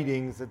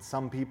sightings that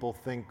some people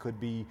think could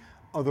be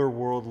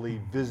otherworldly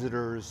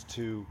visitors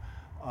to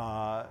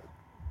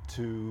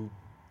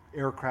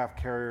aircraft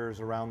carriers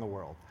around the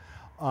world.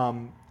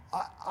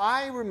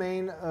 I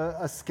remain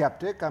a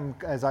skeptic.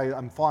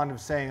 I'm fond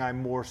of saying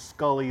I'm more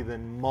Scully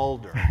than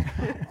Mulder.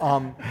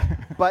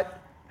 But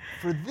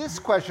for this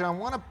question, I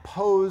want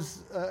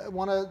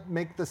to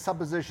make the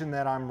supposition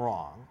that I'm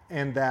wrong,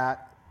 and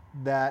that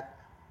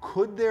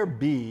could there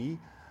be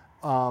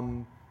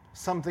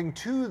something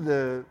to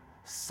the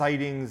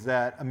sightings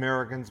that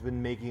Americans have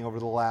been making over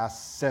the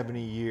last 70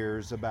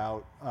 years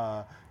about,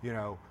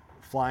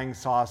 flying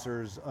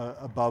saucers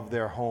above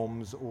their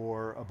homes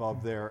or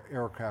above their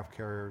aircraft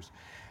carriers.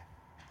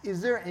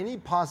 Is there any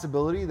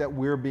possibility that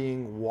we're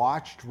being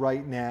watched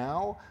right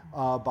now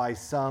by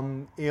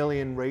some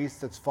alien race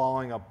that's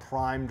following a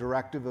prime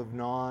directive of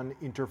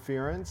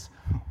non-interference?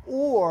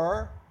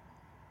 Or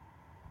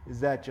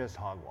is that just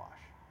hogwash?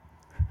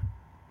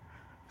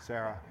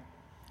 Sarah?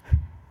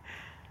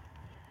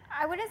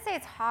 I wouldn't say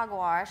it's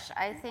hogwash.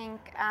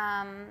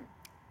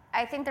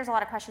 I think there's a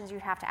lot of questions you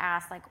have to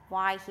ask, like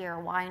why here,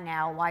 why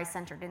now, why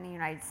centered in the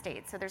United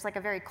States? So there's like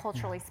a very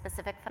culturally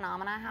specific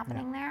phenomena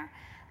happening there,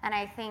 and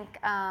I think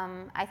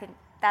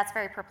that's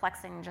very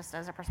perplexing just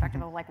as a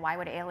perspective of like why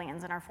would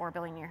aliens in our 4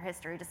 billion year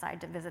history decide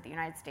to visit the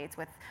United States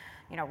with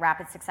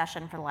rapid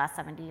succession for the last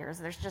 70 years?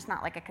 There's just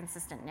not like a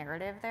consistent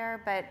narrative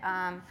there, but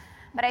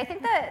I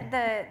think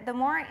the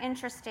more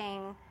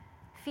interesting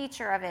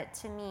feature of it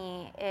to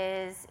me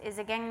is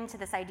again into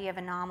this idea of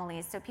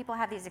anomalies. So people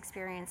have these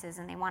experiences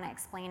and they want to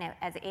explain it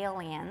as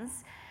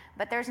aliens,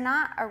 but there's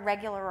not a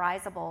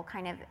regularizable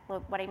kind of,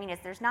 what I mean is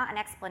there's not an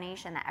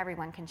explanation that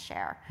everyone can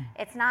share.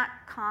 It's not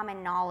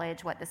common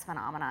knowledge what this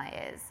phenomena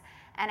is.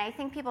 And I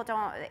think people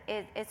don't,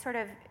 it's sort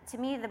of, to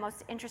me, the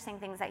most interesting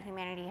things that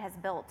humanity has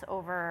built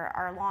over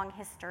our long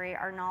history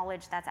are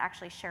knowledge that's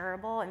actually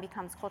shareable and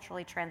becomes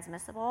culturally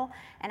transmissible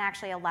and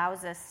actually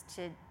allows us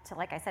to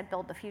like I said,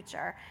 build the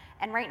future.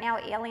 And right now,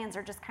 aliens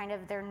are just kind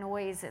of their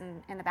noise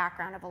in the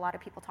background of a lot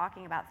of people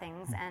talking about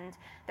things. And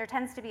there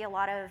tends to be a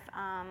lot of,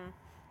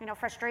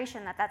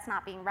 frustration that that's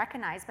not being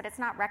recognized, but it's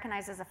not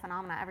recognized as a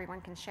phenomena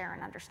everyone can share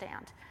and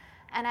understand.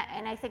 And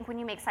I think when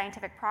you make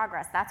scientific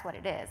progress, that's what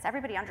it is.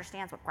 Everybody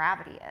understands what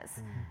gravity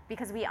is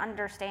because we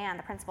understand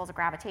the principles of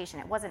gravitation.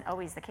 It wasn't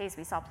always the case.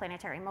 We saw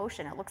planetary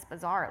motion. It looks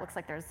bizarre. It looks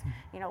like there's,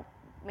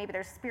 maybe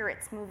there's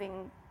spirits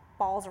moving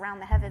balls around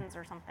the heavens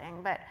or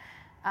something. But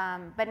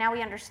now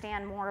we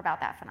understand more about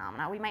that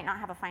phenomena. We might not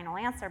have a final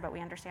answer, but we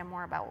understand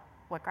more about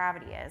what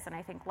gravity is. And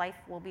I think life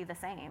will be the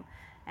same.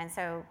 And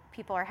so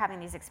people are having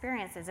these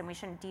experiences, and we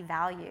shouldn't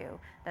devalue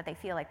that they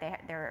feel like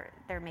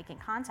they're making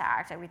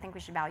contact. We think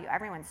we should value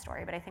everyone's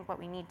story, but I think what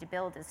we need to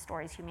build is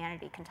stories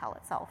humanity can tell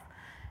itself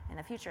in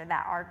the future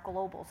that are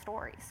global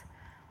stories.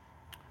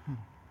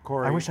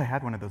 Corey? I wish I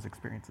had one of those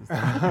experiences.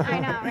 I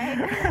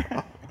know,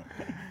 right?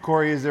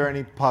 Corey, is there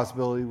any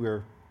possibility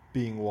we're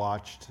being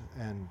watched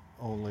and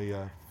only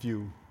a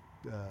few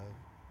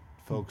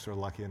folks are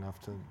lucky enough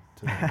to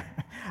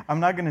I'm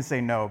not going to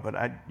say no, but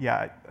I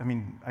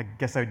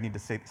guess I would need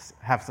to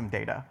have some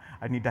data.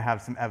 I'd need to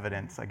have some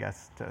evidence, I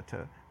guess,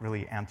 to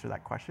really answer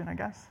that question, I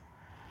guess.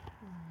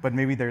 But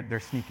maybe they're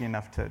sneaky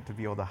enough to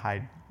be able to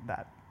hide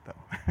that, though.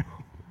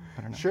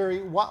 I don't know.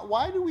 Sherry,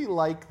 why do we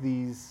like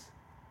these?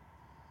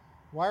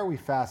 Why are we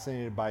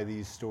fascinated by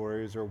these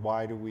stories, or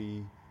why do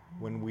we,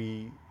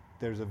 when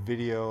there's a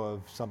video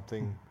of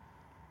something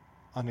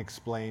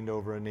unexplained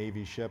over a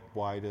Navy ship,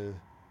 why do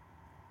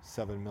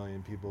 7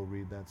 million people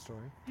read that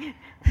story?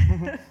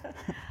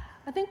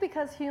 I think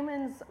because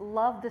humans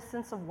love the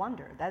sense of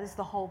wonder. That is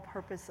the whole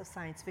purpose of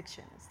science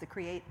fiction, is to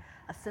create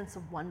a sense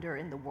of wonder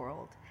in the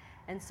world.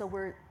 And so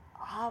we're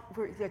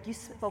like you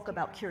spoke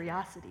about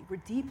curiosity.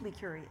 We're deeply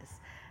curious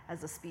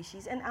as a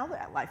species, and other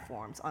life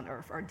forms on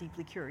Earth are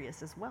deeply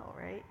curious as well,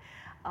 right?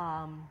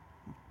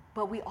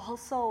 But we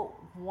also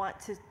want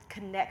to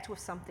connect with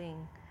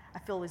something I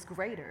feel is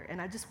greater. And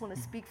I just want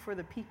to speak for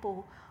the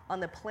people on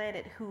the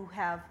planet who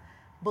have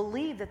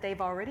believed that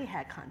they've already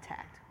had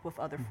contact with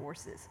other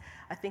forces.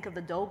 I think of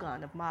the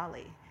Dogon of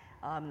Mali,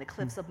 the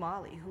cliffs of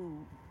Mali, who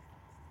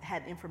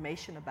had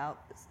information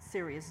about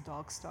Sirius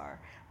Dog Star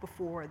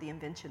before the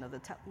invention of the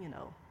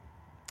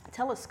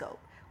telescope.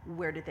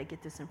 Where did they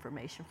get this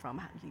information from?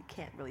 You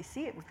can't really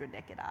see it with your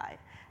naked eye.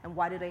 And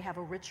why do they have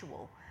a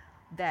ritual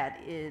that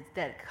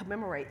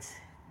commemorates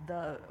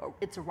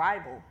its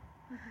arrival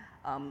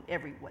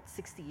every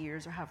 60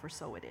 years or however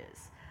so it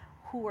is?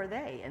 Who are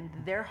they? And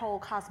their whole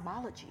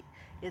cosmology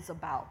is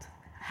about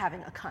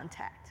having a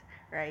contact,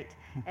 right?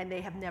 And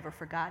they have never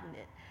forgotten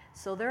it.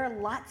 So there are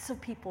lots of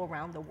people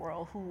around the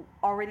world who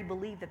already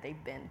believe that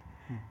they've been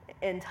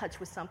in touch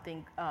with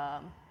something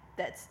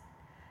that's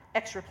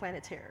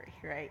extraplanetary,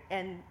 right?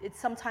 And it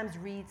sometimes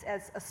reads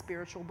as a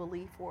spiritual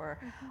belief or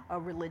a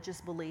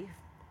religious belief,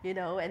 you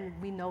know, and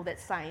we know that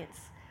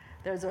science,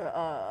 there's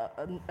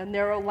a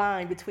narrow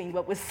line between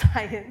what was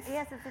science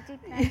Yes, it's a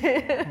deep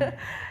connection.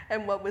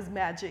 and what was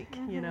magic,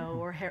 you know,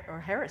 or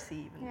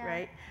heresy even, Yeah.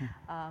 right?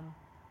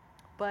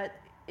 But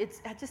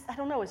I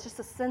don't know, it's just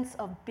a sense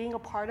of being a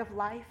part of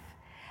life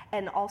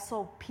and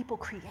also people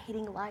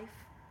creating life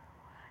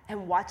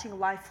and watching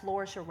life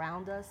flourish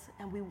around us.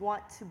 And we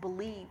want to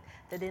believe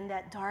that in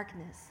that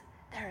darkness,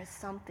 there is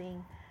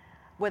something,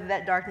 whether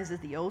that darkness is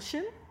the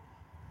ocean,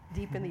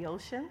 deep in the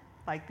ocean,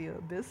 like the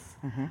abyss,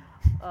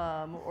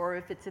 or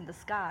if it's in the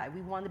sky,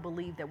 we want to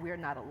believe that we're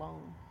not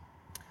alone.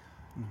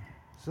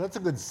 So that's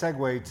a good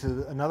segue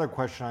to another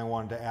question I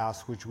wanted to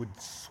ask, which would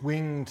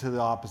swing to the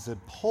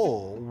opposite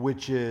pole,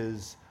 which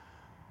is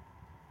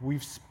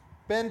we've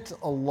spent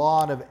a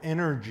lot of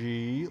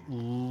energy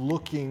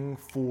looking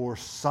for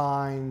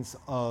signs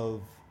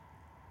of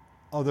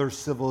other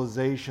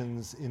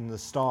civilizations in the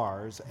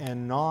stars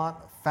and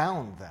not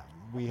found them.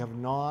 We have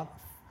not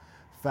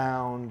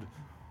found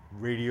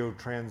radio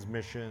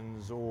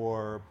transmissions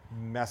or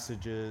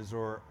messages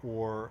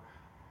or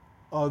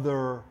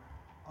other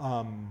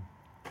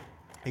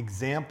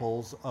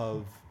examples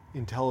of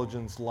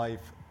intelligence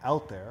life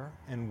out there,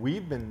 and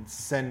we've been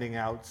sending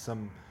out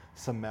some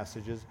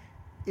messages.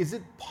 Is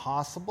it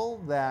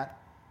possible that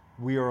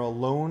we are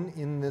alone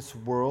in this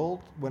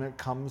world when it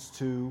comes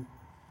to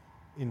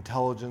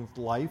intelligent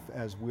life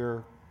as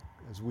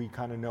we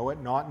kind of know it?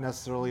 Not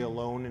necessarily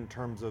alone in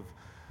terms of,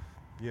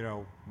 you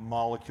know,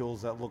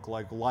 molecules that look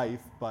like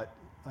life, but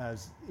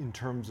as in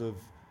terms of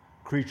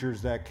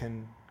creatures that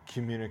can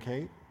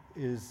communicate.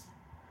 Is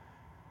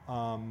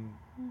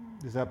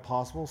that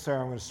possible? Sarah,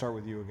 I'm going to start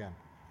with you again.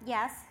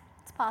 Yes,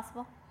 it's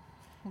possible.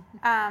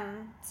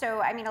 So,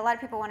 I mean, a lot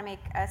of people want to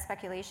make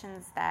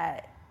speculations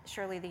that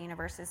surely the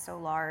universe is so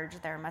large,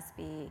 there must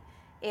be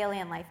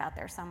alien life out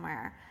there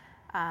somewhere.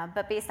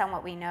 But based on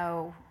what we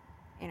know,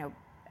 you know,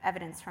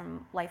 evidence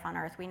from life on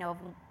Earth, we know of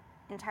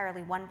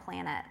entirely one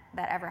planet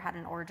that ever had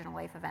an original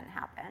life event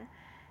happen.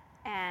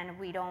 And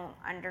we don't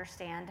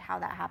understand how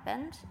that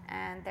happened,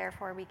 and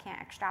therefore we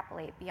can't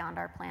extrapolate beyond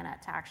our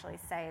planet to actually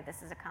say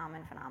this is a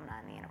common phenomenon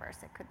in the universe.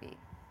 It could be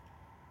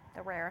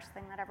the rarest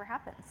thing that ever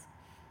happens.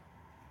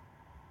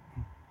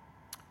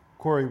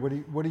 Corey,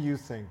 what do you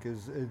think?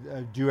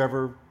 Do you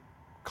ever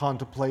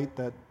contemplate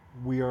that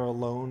we are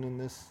alone in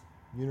this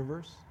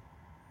universe?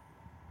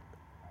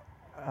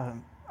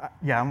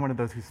 Yeah, I'm one of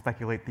those who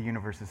speculate the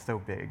universe is so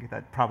big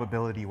that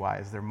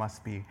probability-wise there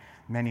must be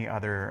many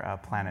other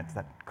planets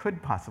that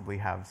could possibly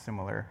have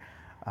similar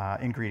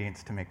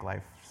ingredients to make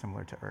life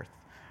similar to Earth.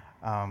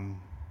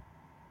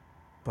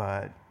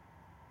 But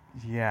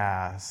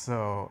yeah,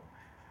 so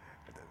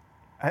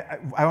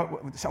I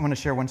want to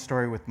share one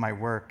story with my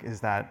work, is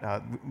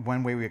that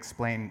one way we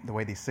explain the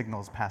way these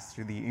signals pass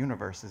through the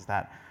universe is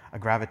that a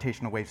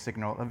gravitational wave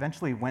signal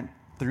eventually went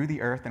through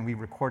the Earth and we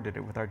recorded it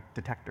with our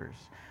detectors.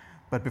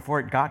 But before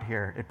it got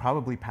here, it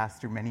probably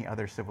passed through many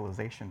other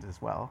civilizations as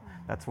well.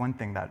 Mm-hmm. That's one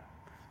thing that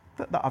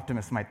the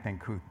optimist might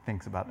think who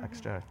thinks about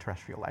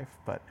extraterrestrial life.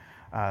 But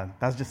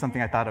that's just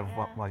something I thought of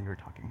while you were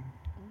talking.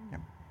 Mm-hmm. Yeah.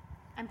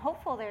 I'm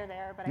hopeful they're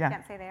there, but Yeah. I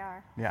can't say they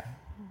are. Yeah.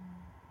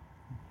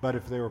 But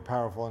if they were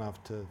powerful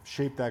enough to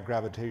shape that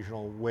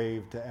gravitational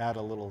wave to add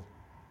a little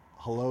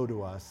hello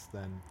to us,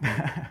 then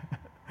that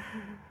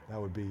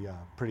would be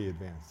pretty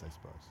advanced, I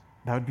suppose.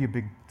 That would be a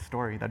big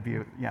story. That'd be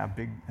a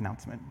big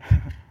announcement.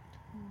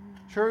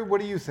 Sherry,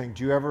 what do you think?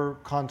 Do you ever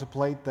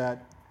contemplate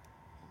that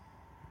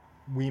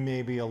we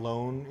may be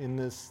alone in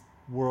this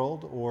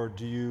world, or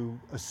do you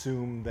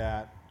assume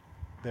that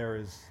there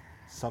is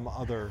some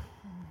other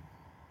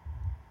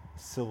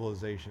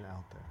civilization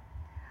out there?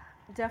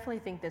 Definitely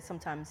think that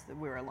sometimes that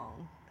we're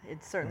alone.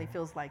 It certainly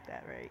feels like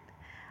that, right?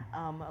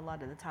 A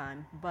lot of the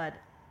time. But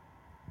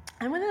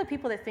I'm one of the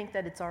people that think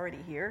that it's already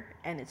here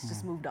and it's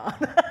just moved on.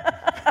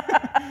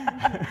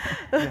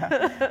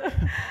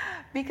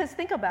 Because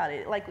think about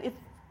it, like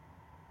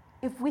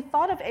if we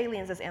thought of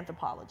aliens as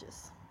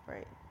anthropologists,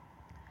 right?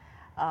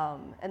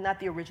 And not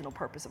the original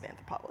purpose of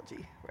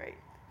anthropology, right?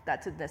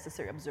 Not to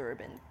necessarily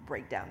observe and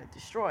break down and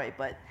destroy,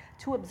 but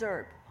to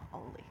observe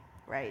only,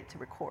 right? To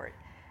record.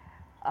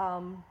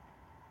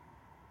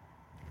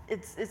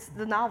 It's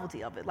the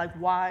novelty of it. Like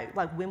why?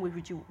 Like when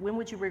would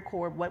you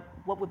record?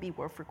 What would be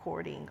worth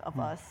recording of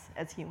us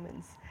as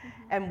humans?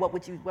 And what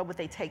would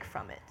they take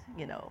from it?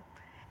 You know,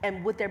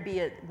 and would there be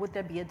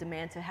a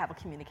demand to have a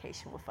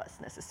communication with us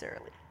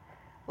necessarily?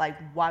 Like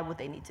why would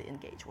they need to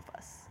engage with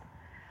us?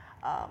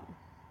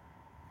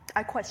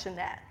 I question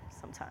that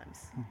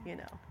sometimes. You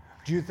know.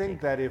 Do you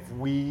think that if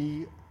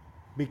we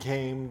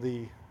became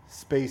the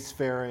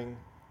spacefaring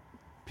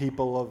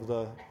people of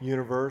the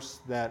universe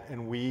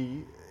and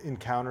we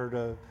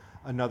encountered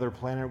another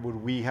planet, would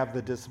we have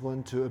the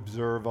discipline to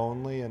observe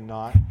only and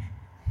not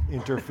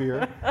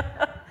interfere?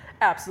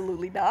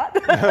 Absolutely not.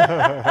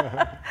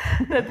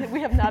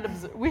 We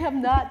have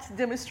not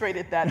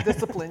demonstrated that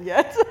discipline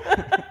yet.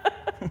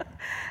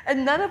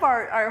 And none of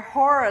our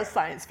horror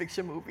science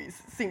fiction movies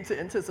seem to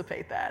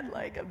anticipate that.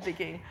 Like I'm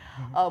thinking,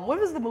 what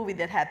was the movie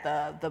that had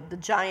the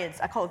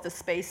giants? I call it the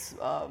space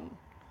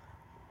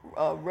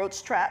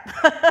roach trap.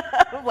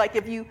 Like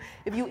if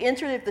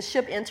the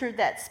ship entered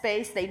that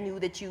space, they knew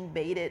that you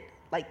made it.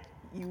 Like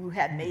you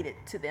had made it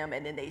to them,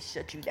 and then they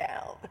shut you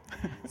down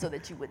so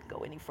that you wouldn't go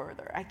any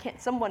further. I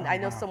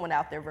know someone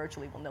out there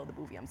virtually will know the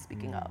movie I'm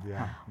speaking of.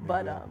 Yeah,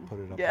 but put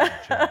it up yeah.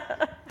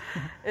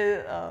 in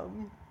the chat.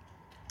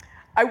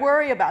 I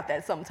worry about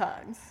that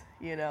sometimes,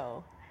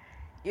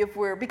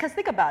 because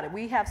think about it,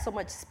 we have so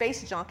much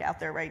space junk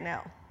out there right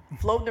now,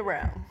 floating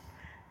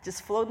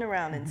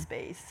around in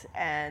space.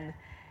 And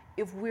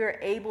if we're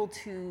able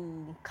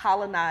to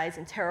colonize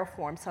and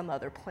terraform some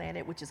other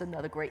planet, which is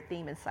another great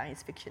theme in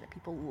science fiction that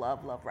people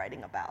love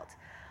writing about,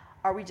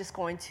 are we just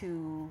going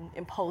to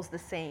impose the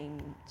same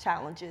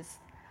challenges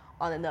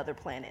on another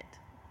planet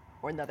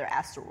or another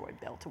asteroid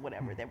belt or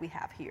whatever that we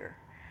have here?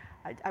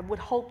 I would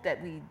hope that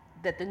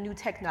the new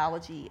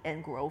technology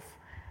and growth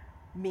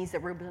means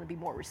that we're going to be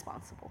more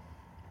responsible.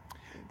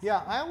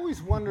 Yeah, I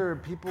always wonder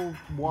if people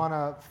want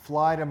to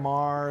fly to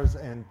Mars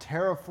and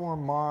terraform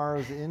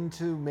Mars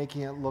into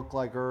making it look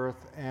like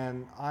Earth,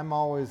 and I'm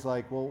always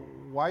like, well,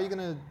 why are you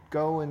going to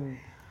go and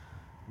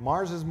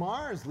Mars is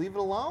Mars, leave it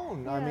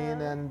alone. Yeah. I mean,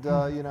 and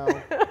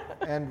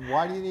and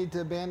why do you need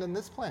to abandon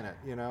this planet?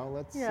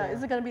 Let's. Yeah,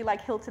 is it going to be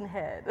like Hilton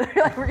Head?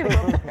 Like we're going to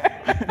go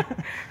there.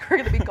 We're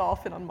going to be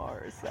golfing on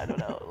Mars. I don't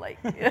know, like.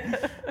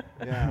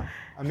 Yeah,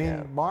 I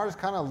mean, Mars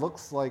kind of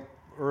looks like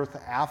Earth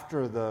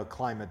after the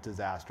climate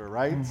disaster,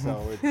 right? Mm-hmm.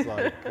 So it's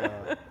like,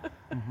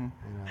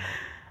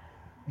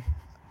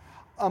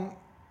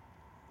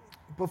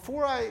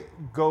 Before I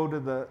go to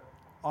the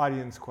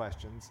audience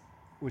questions,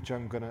 which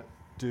I'm going to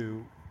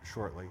do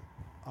shortly,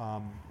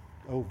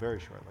 very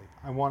shortly,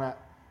 I want to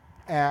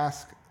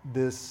ask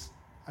this.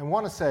 I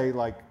want to say,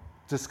 like,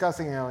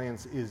 discussing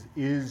aliens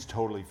is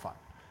totally fun,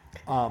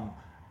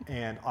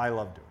 and I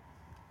love doing it.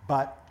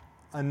 But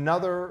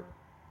another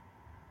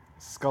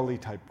Scully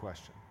type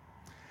question.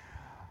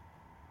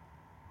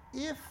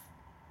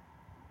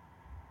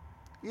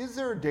 Is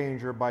there a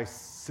danger by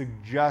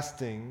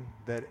suggesting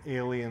that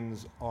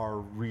aliens are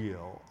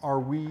real? Are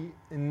we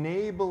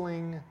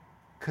enabling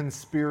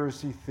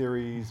conspiracy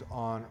theories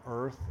on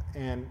Earth?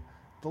 And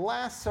the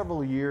last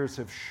several years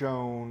have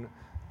shown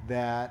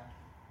that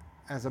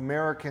as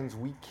Americans,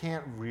 we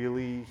can't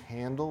really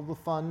handle the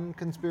fun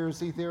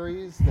conspiracy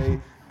theories.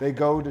 They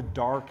go to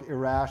dark,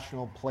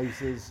 irrational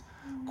places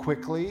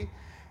quickly.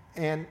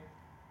 And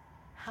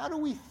how do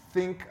we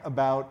think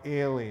about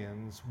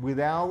aliens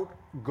without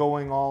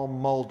going all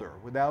Mulder,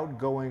 without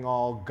going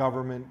all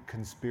government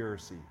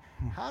conspiracy?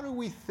 How do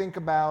we think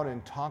about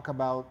and talk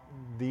about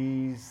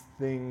these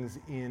things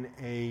in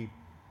a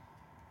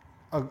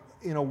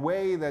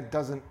way that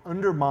doesn't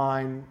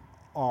undermine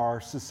our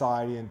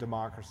society and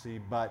democracy,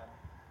 but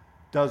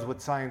does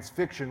what science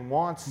fiction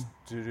wants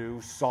to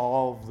do,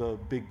 solve the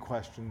big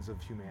questions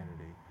of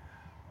humanity?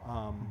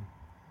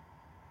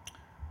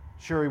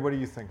 Sherry, what do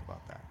you think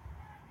about that?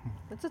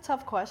 It's a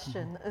tough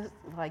question.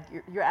 Like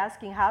you're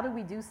asking, how do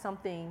we do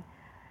something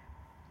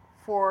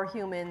for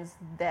humans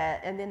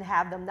and then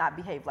have them not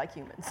behave like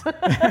humans?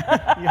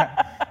 Yeah.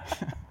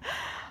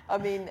 I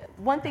mean,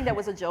 one thing that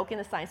was a joke in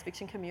the science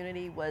fiction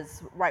community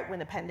was right when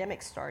the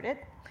pandemic started.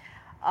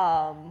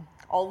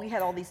 We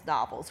had all these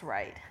novels,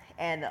 right?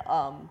 And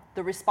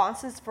the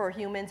responses for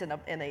humans in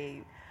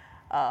a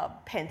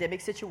pandemic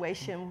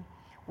situation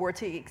were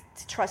to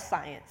trust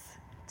science,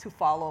 to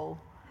follow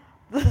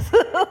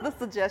the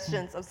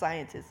suggestions of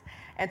scientists,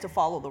 and to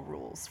follow the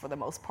rules for the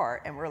most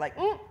part. And we're like,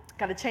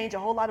 got to change a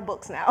whole lot of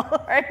books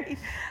now, right?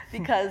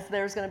 Because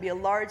there's going to be a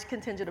large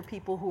contingent of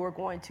people who are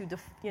going to,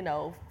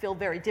 feel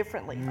very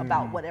differently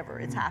about whatever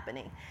is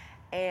happening.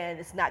 And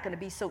it's not going to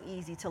be so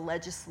easy to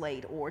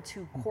legislate or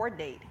to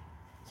coordinate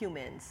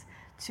humans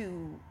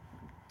to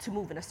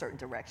move in a certain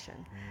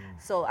direction.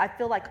 So I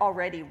feel like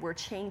already we're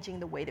changing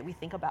the way that we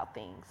think about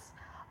things.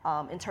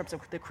 In terms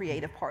of the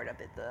creative part of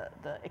it,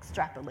 the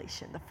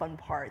extrapolation, the fun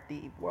part,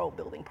 the world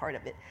building part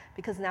of it,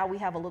 because now we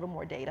have a little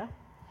more data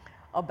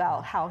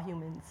about how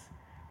humans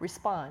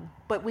respond.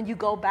 But when you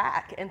go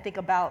back and think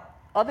about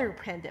other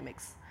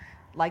pandemics,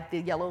 like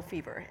the yellow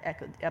fever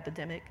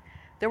epidemic,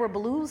 there were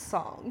blues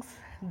songs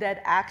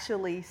that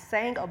actually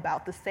sang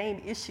about the same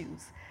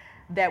issues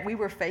that we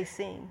were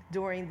facing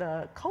during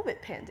the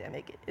COVID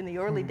pandemic in the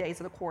early days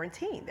of the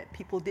quarantine, that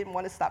people didn't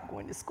want to stop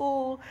going to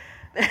school,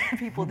 that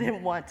people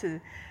didn't want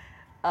to,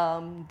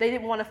 they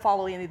didn't want to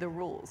follow any of the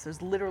rules.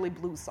 There's literally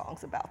blues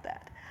songs about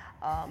that.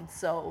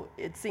 So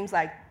it seems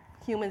like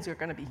humans are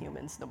going to be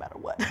humans no matter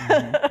what.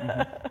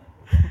 Yeah.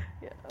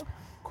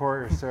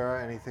 Corey or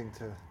Sarah, anything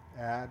to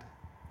add?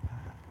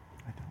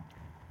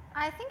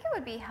 I think it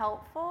would be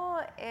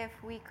helpful if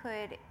we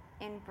could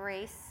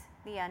embrace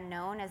the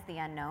unknown as the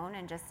unknown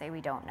and just say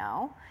we don't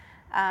know.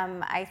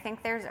 I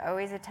think there's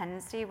always a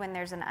tendency when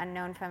there's an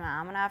unknown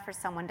phenomena for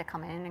someone to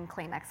come in and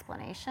claim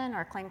explanation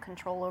or claim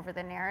control over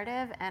the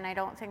narrative, and I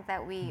don't think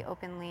that we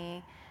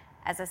openly,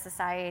 as a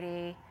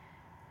society,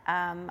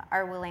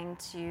 are willing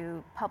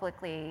to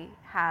publicly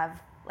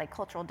have like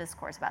cultural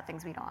discourse about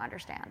things we don't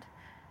understand.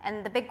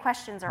 And the big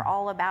questions are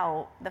all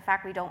about the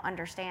fact we don't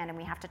understand, and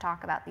we have to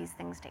talk about these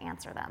things to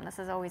answer them. This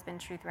has always been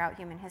true throughout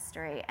human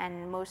history,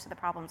 and most of the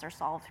problems are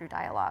solved through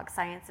dialogue.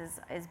 Science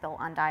is built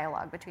on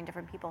dialogue between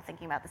different people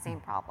thinking about the same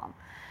problem.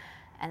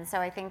 And so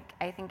I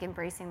think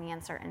embracing the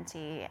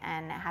uncertainty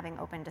and having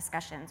open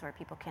discussions where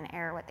people can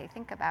air what they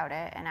think about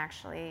it and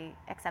actually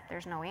accept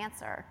there's no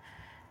answer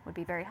would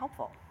be very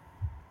helpful.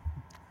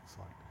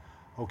 Excellent.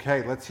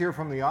 Okay, let's hear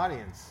from the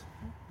audience.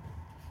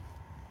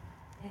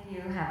 If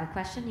you have a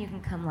question, you can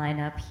come line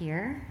up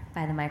here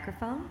by the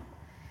microphone.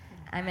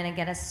 I'm going to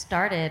get us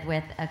started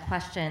with a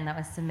question that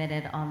was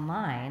submitted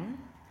online.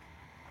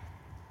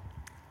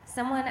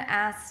 Someone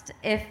asked,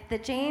 if the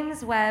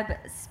James Webb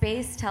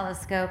Space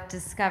Telescope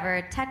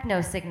discovered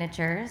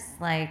technosignatures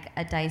like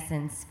a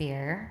Dyson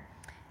sphere,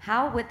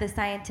 how would the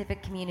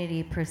scientific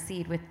community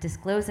proceed with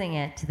disclosing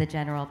it to the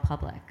general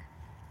public?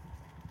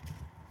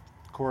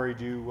 Corey,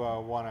 do you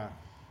want to?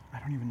 I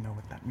don't even know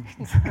what that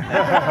means.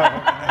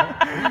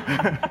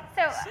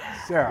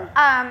 Sarah.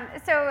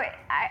 So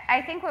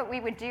I think what we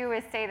would do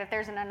is say that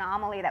there's an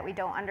anomaly that we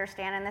don't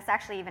understand, and this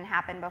actually even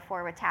happened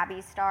before with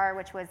Tabby's star,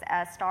 which was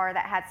a star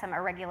that had some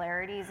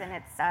irregularities in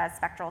its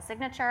spectral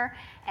signature,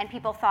 and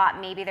people thought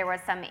maybe there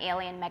was some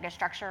alien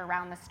megastructure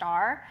around the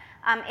star.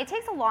 It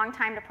takes a long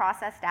time to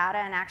process data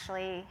and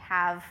actually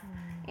have,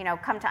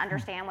 come to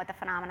understand what the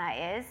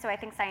phenomena is. So I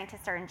think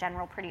scientists are in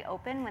general pretty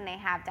open when they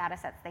have data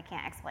sets they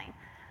can't explain.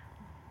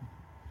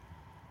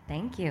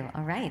 Thank you.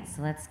 All right,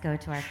 so let's go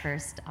to our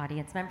first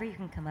audience member. You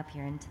can come up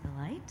here into the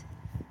light.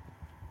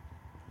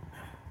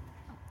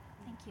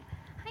 Thank you.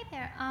 Hi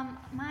there.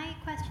 My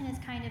question is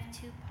kind of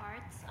two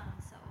parts,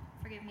 so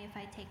forgive me if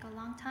I take a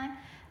long time.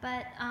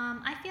 But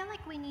I feel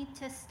like we need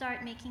to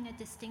start making a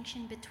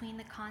distinction between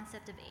the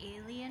concept of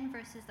alien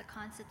versus the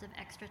concept of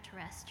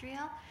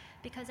extraterrestrial,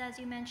 because as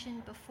you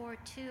mentioned before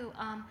too,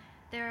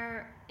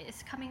 there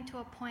is coming to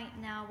a point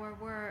now where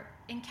we're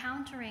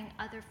encountering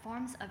other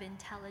forms of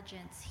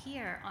intelligence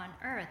here on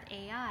Earth,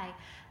 AI,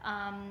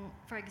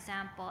 for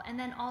example. And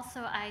then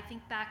also I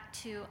think back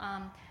to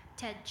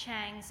Ted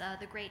Chiang's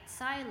The Great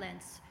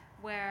Silence,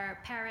 where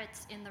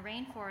parrots in the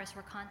rainforest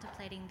were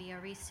contemplating the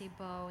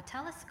Arecibo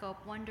telescope,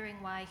 wondering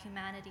why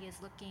humanity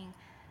is looking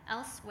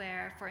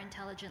elsewhere for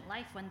intelligent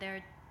life when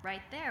they're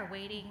right there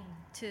waiting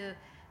to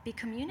be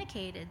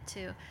communicated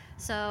to.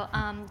 So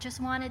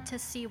just wanted to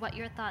see what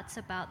your thoughts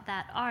about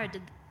that are.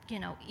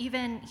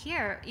 Even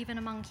here, even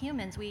among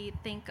humans, we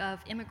think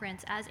of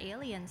immigrants as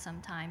aliens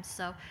sometimes.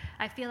 So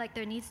I feel like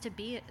there needs to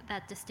be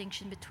that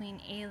distinction between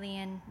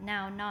alien,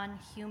 now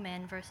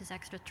non-human, versus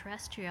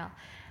extraterrestrial.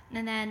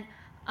 And then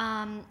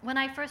when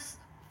I first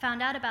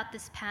found out about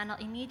this panel,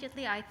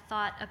 immediately I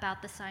thought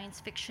about the science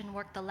fiction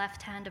work, The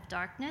Left Hand of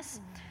Darkness,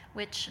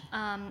 which,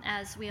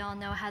 as we all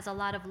know, has a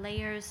lot of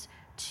layers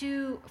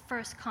to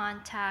First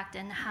Contact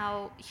and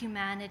how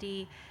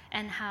humanity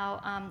and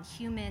how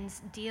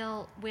humans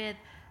deal with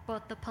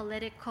both the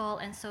political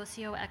and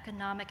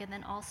socioeconomic, and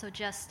then also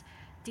just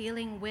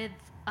dealing with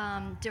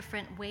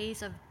different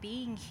ways of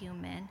being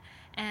human.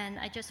 And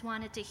I just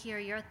wanted to hear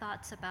your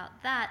thoughts about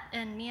that.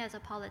 And me as a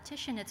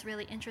politician, it's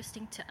really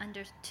interesting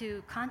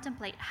to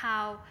contemplate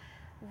how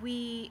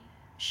we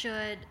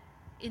should,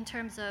 in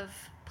terms of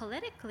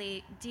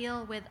politically,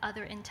 deal with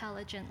other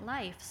intelligent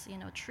lives,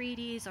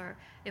 treaties, or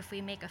if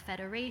we make a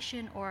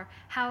federation, or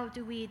how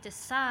do we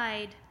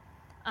decide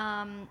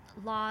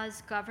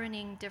laws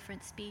governing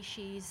different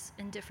species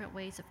and different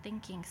ways of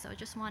thinking. So I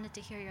just wanted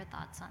to hear your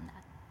thoughts on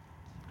that.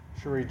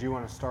 Sheree, do you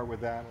want to start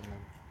with that? And then...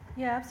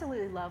 Yeah,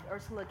 absolutely love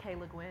Ursula K.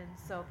 Le Guin.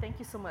 So thank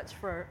you so much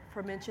for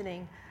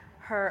mentioning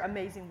her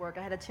amazing work.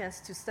 I had a chance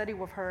to study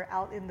with her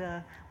out in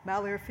the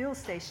Malheur Field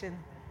Station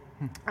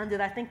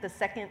under, I think, the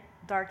second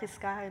darkest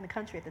sky in the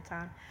country at the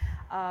time.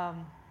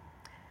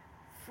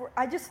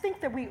 I just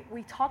think that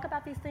we talk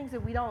about these things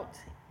and we don't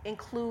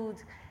include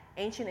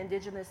ancient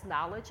indigenous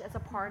knowledge as a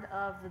part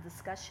of the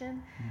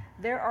discussion.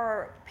 There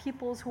are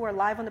peoples who are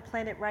alive on the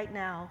planet right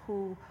now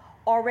who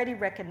already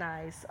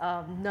recognize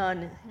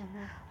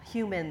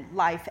non-human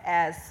life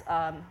as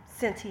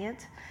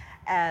sentient,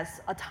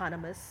 as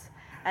autonomous,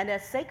 and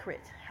as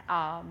sacred.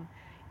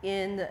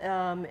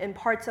 In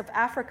parts of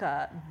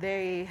Africa,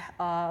 they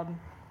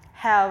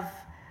have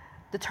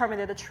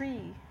determined that a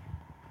tree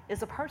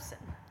is a person,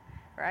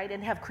 right?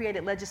 And have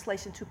created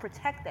legislation to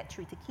protect that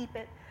tree, to keep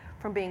it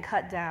from being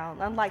cut down,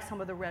 unlike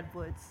some of the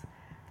redwoods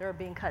that are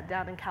being cut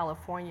down in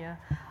California,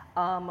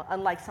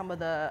 unlike some of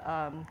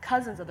the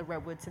cousins of the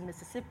redwoods in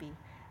Mississippi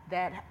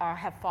that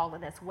have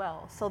fallen as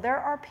well. So there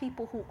are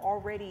people who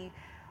already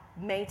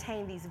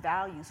maintain these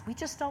values. We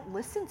just don't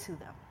listen to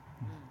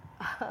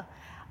them.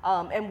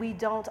 And we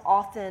don't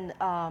often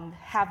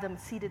have them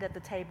seated at the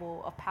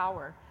table of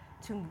power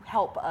to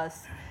help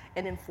us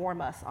and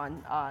inform us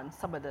on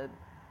some of the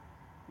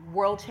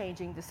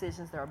world-changing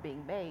decisions that are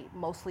being made,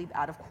 mostly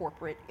out of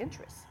corporate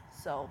interests.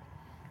 So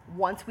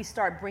once we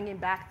start bringing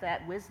back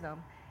that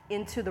wisdom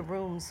into the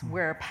rooms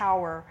where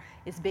power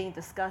is being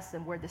discussed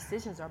and where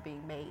decisions are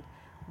being made,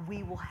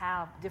 we will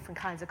have different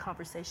kinds of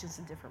conversations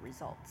and different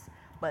results.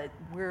 But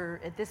we're,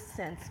 at this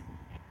sense,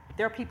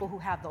 there are people who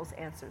have those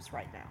answers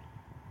right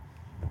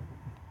now.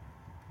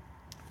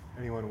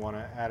 Anyone want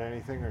to add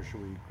anything, or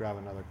should we grab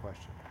another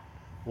question?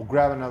 We'll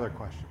grab another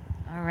question.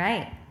 All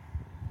right.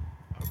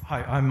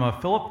 Hi, I'm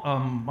Philip.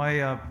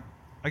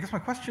 I guess my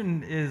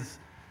question is,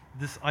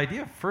 this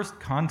idea of first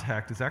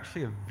contact is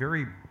actually a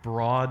very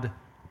broad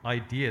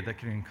idea that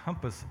can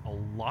encompass a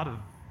lot of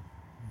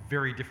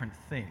very different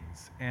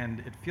things.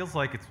 And it feels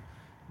like it's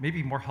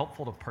maybe more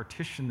helpful to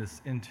partition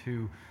this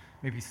into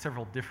maybe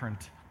several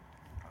different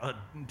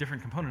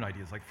component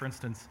ideas. Like, for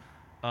instance,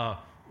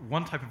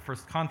 one type of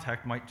first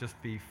contact might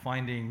just be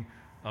finding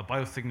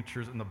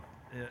biosignatures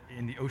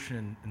in the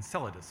ocean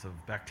Enceladus of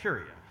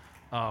bacteria,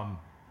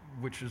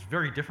 which is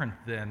very different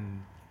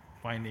than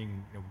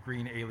finding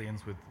green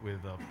aliens with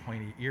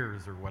pointy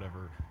ears or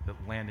whatever that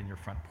land in your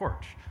front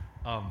porch.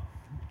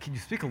 Can you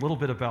speak a little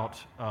bit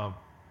about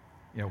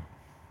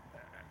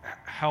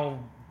how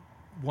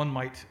one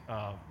might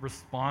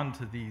respond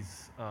to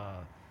these,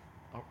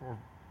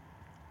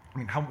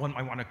 how one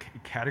might want to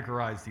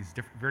categorize these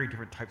very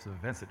different types of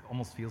events? It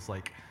almost feels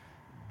like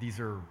these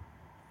are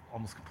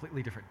almost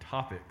completely different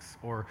topics.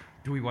 Or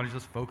do we want to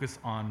just focus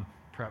on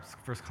perhaps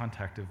first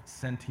contact of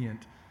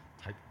sentient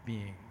type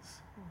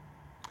beings?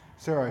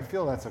 Sarah, I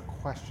feel that's a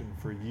question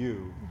for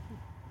you.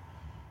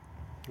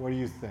 What do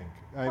you think?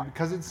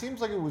 Because it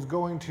seems like it was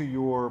going to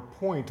your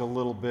point a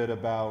little bit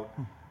about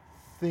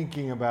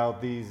thinking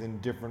about these in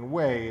different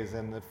ways,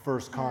 and the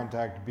first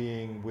contact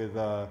being with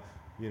a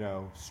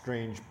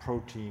strange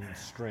protein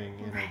string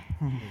in a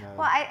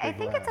well, I big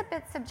think lab. it's a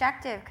bit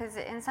subjective, because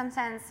in some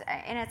sense,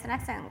 and it's an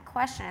excellent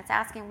question, it's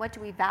asking what do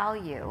we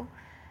value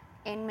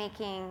in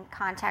making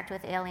contact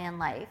with alien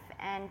life,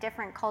 and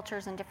different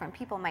cultures and different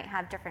people might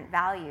have different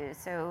values.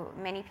 So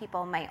many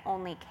people might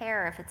only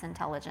care if it's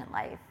intelligent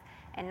life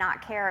and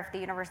not care if the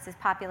universe is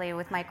populated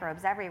with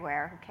microbes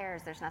everywhere. Who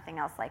cares? There's nothing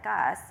else like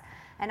us.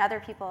 And other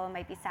people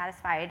might be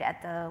satisfied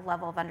at the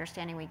level of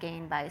understanding we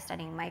gain by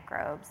studying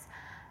microbes.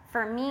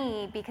 For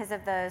me, because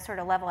of the sort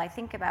of level I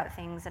think about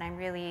things, and I'm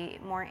really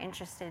more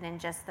interested in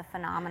just the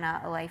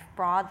phenomena of life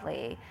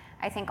broadly,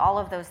 I think all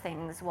of those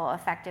things will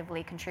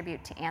effectively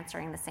contribute to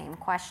answering the same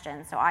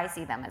question. So I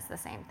see them as the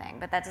same thing,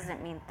 but that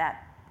doesn't mean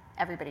that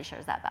everybody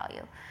shares that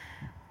value.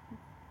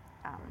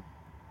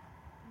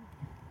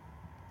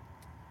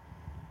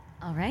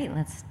 All right,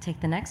 let's take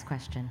the next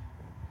question.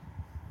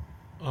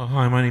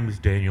 Hi, my name is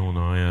Daniel, and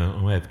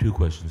I have two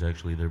questions,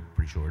 actually. They're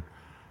pretty short.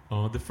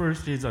 The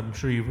first is, I'm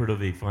sure you've heard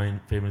of a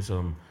famous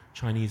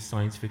Chinese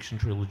science fiction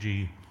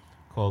trilogy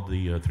called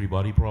The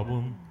Three-Body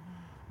Problem.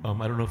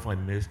 I don't know if I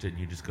missed it, and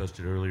you discussed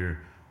it earlier,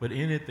 but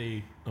in it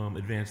they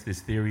advanced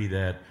this theory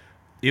that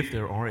if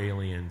there are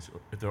aliens,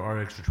 if there are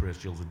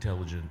extraterrestrials,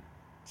 intelligent,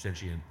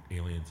 sentient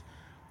aliens,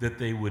 that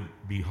they would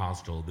be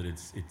hostile, that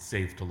it's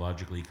safe to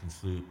logically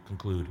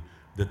conclude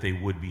that they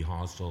would be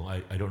hostile.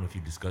 I don't know if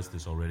you discussed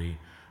this already,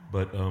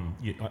 but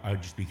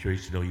I'd just be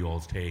curious to know you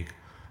all's take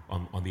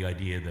on the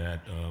idea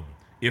that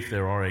if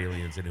there are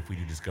aliens and if we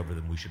do discover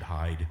them, we should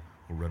hide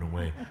or run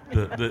away.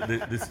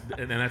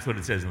 And that's what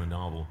it says in the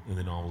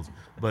novels.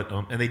 But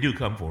and they do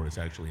come for us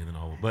actually in the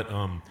novel. But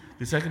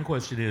the second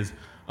question is,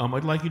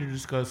 I'd like you to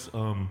discuss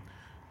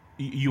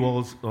you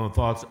all's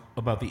thoughts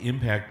about the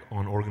impact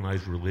on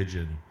organized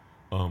religion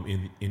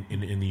in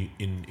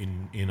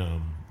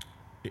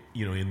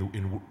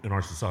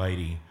our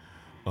society,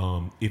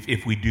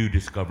 if we do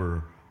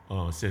discover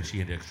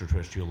sentient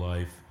extraterrestrial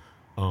life,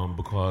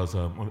 because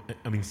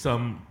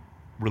some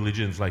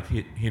religions like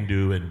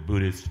Hindu and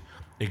Buddhist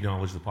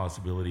acknowledge the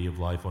possibility of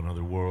life on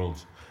other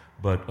worlds,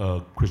 but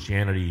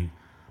Christianity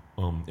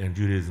and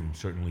Judaism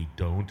certainly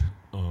don't.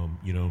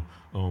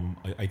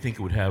 I think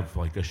it would have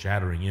like a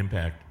shattering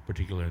impact,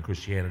 particularly on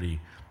Christianity,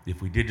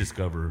 if we did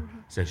discover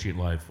sentient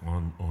life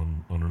on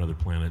another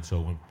planet.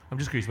 So I'm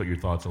just curious about your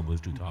thoughts on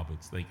those two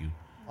topics. Thank you.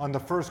 On the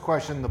first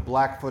question, the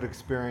Blackfoot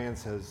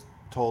experience has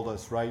told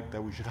us, right,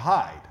 that we should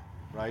hide,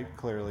 right?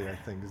 Clearly, I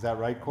think. Is that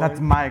right, Corey?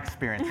 That's my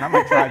experience, not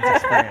my tribe's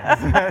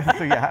experience.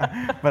 So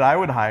yeah, but I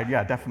would hide,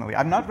 yeah, definitely.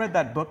 I've not read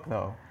that book,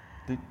 though.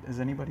 Has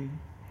anybody?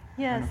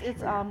 Yes,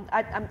 it's,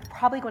 I'm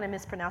probably going to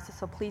mispronounce it,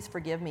 so please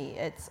forgive me.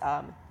 It's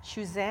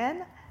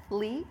Suzanne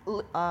Liu,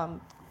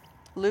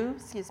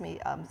 Cixin,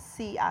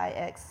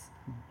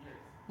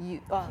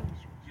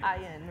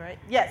 right?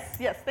 Yes,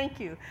 thank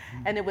you.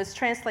 And it was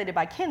translated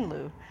by Ken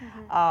Liu.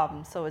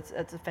 So it's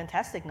a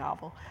fantastic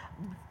novel.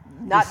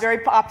 Not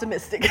very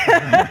optimistic.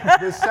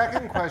 The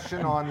second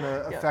question on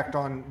the effect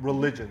on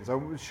religions.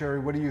 Sherry,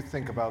 what do you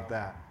think about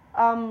that?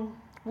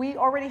 We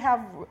already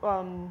have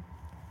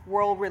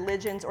world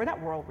religions, or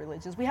not world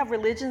religions. We have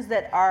religions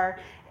that are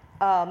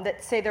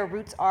that say their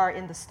roots are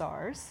in the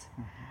stars.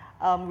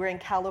 We're in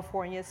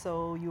California,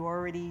 so you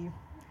already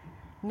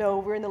know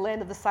we're in the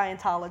land of the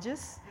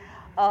Scientologists.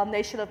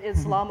 Nation of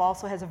Islam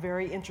also has a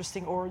very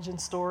interesting origin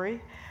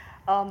story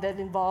that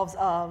involves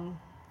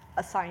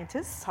a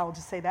scientist. I'll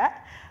just say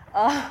that.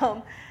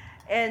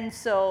 And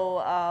so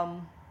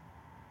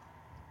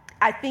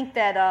I think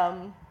that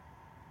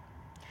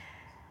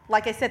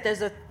like I said,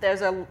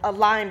 there's a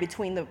line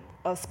between the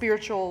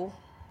spiritual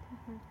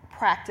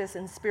practice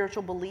and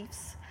spiritual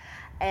beliefs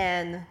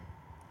and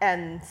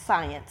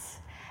science,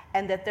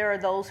 and that there are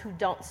those who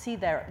don't see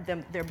there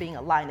being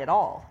a line at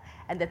all,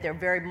 and that they're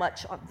very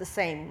much on the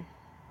same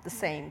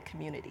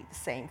community, the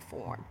same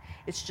form.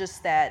 It's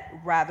just that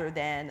rather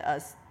than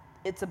us,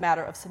 it's a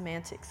matter of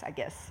semantics, I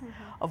guess,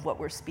 of what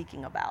we're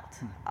speaking about.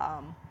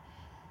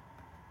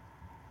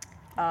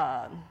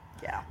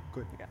 Yeah.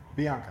 Good. Yeah.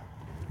 Bianca.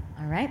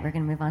 All right, we're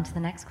going to move on to the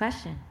next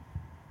question.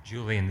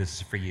 Julian, this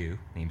is for you.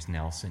 Name's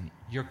Nelson.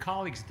 Your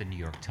colleagues at the New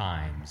York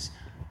Times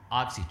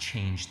obviously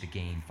changed the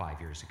game 5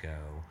 years ago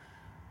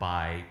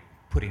by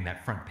putting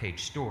that front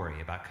page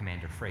story about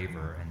Commander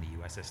Fravor and the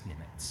USS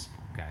Nimitz.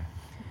 Okay,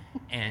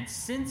 and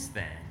since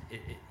then,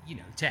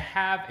 to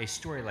have a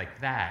story like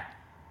that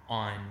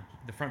on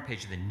the front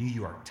page of the New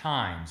York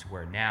Times,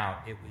 where now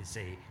it was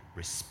a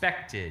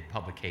respected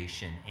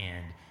publication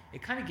and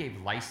it kind of gave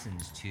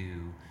license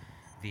to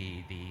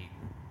the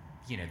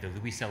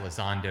Luis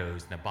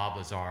Elizondos and the Bob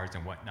Lazars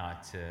and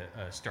whatnot to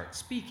start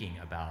speaking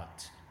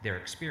about their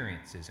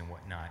experiences and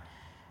whatnot.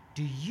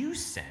 Do you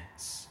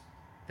sense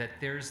that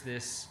there's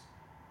this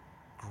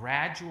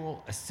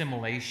gradual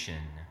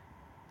assimilation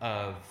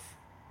of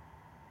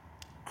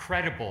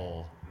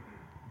credible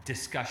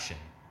discourse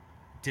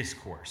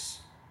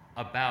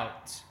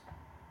about,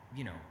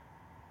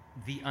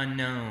 the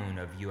unknown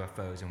of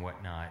UFOs and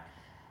whatnot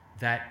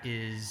that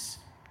is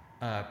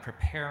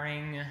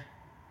preparing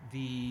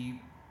the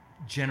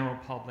general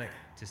public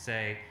to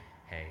say,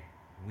 hey,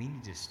 we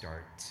need to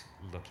start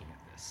looking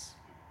at this?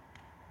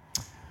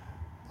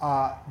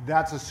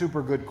 That's a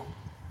super good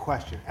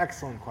question.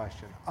 Excellent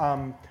question.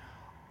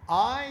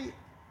 I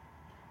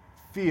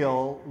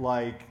feel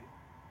like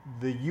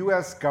the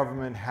U.S.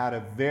 government had a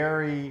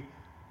very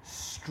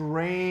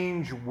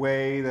strange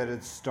way that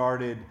it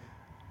started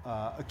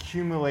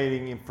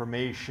accumulating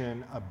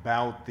information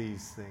about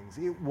these things.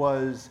 It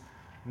was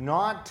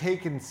not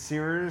taken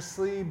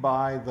seriously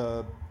by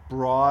the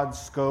broad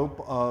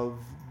scope of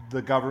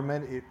the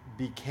government. It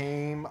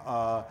became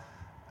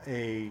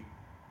a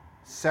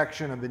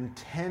section of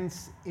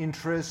intense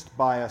interest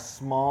by a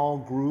small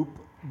group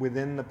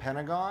within the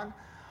Pentagon.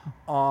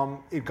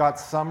 It got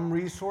some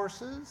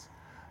resources,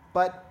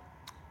 but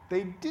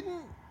they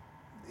didn't,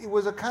 it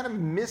was a kind of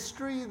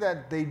mystery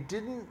that they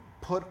didn't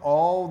put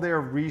all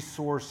their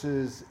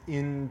resources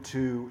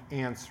into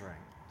answering.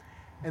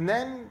 And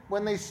then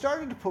when they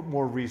started to put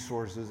more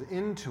resources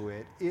into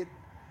it,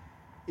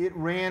 it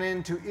ran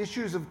into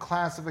issues of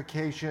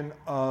classification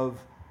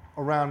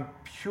around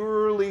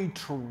purely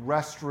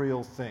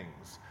terrestrial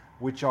things,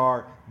 which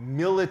are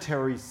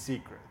military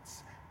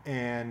secrets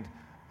and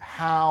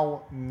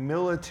how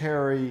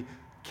military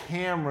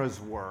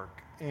cameras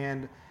work.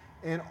 And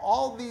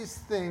all these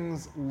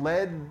things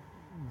led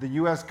the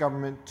US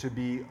government to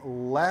be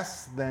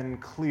less than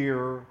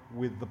clear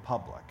with the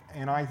public.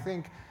 And I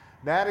think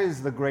that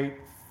is the great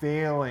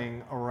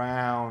failing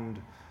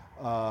around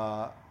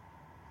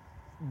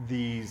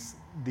these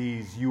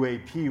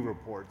UAP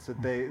reports,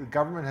 that the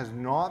government has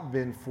not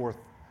been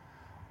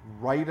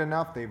forthright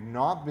enough, they've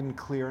not been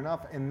clear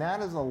enough, and that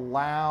has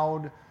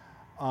allowed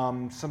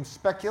some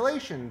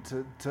speculation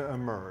to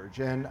emerge.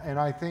 And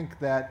I think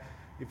that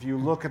if you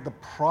look at the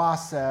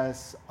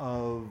process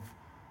of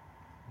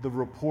the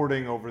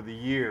reporting over the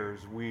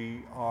years,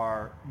 we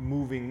are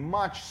moving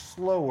much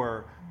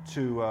slower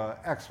to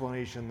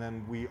explanation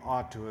than we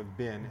ought to have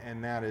been,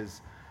 and that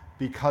is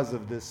because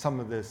of this. Some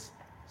of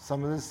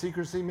this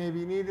secrecy may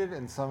be needed,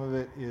 and some of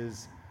it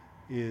is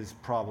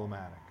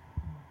problematic.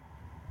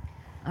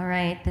 All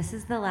right, this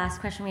is the last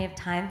question we have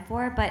time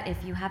for, but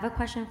if you have a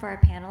question for our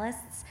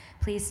panelists,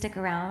 please stick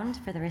around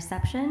for the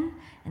reception,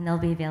 and they'll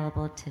be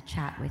available to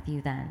chat with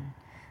you then.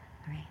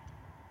 All right.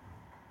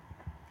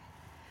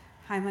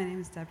 Hi, my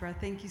name is Deborah.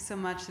 Thank you so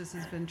much. This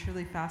has been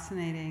truly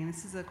fascinating.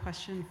 This is a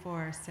question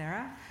for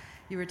Sarah.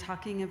 You were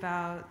talking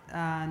about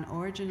an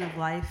origin of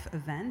life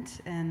event,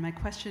 and my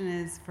question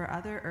is, for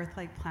other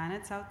Earth-like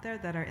planets out there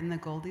that are in the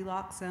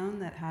Goldilocks zone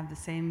that have the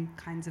same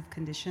kinds of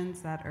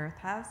conditions that Earth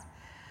has,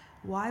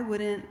 why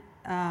wouldn't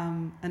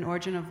an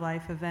origin of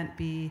life event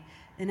be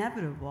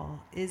inevitable?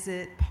 Is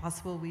it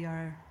possible we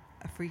are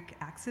a freak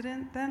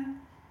accident then?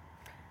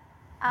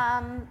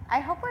 I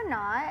hope we're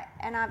not,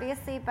 and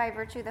obviously by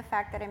virtue of the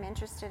fact that I'm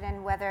interested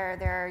in whether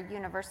there are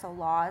universal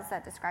laws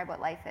that describe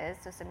what life is,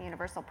 so some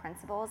universal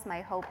principles,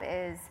 my hope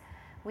is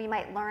we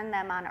might learn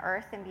them on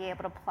Earth and be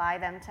able to apply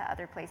them to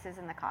other places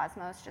in the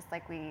cosmos, just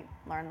like we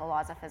learn the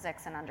laws of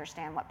physics and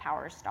understand what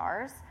powers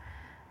stars.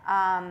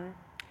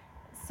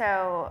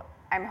 So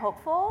I'm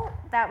hopeful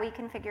that we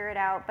can figure it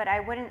out, but I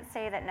wouldn't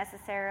say that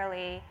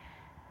necessarily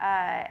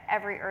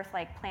every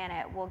Earth-like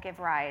planet will give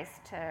rise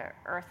to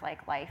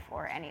Earth-like life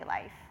or any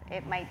life.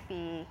 It might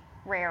be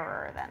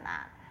rarer than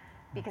that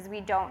because we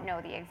don't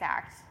know the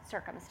exact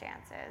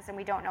circumstances, and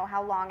we don't know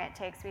how long it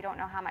takes, we don't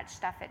know how much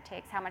stuff it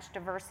takes, how much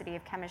diversity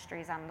of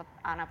chemistry is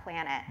on a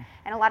planet.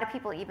 And a lot of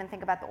people even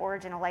think about the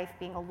origin of life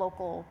being a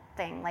local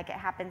thing, like it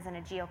happens in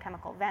a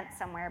geochemical vent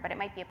somewhere, but it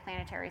might be a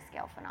planetary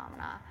scale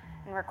phenomena.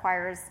 and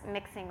requires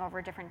mixing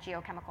over different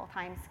geochemical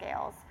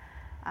timescales.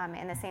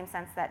 In the same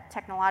sense that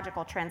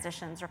technological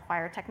transitions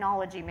require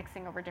technology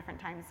mixing over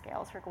different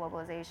timescales for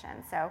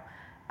globalization. So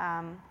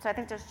I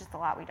think there's just a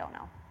lot we don't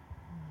know.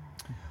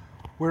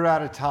 We're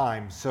out of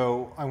time,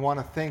 so I want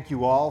to thank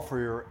you all for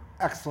your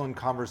excellent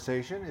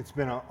conversation. It's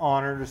been an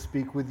honor to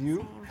speak with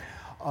you.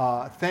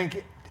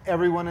 Thank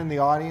everyone in the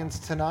audience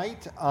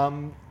tonight.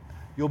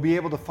 You'll be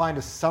able to find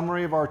a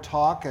summary of our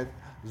talk at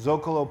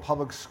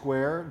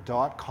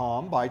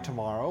ZocaloPublicSquare.com by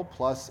tomorrow,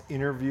 plus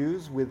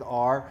interviews with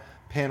our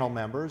panel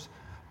members.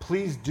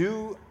 Please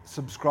do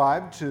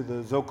subscribe to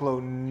the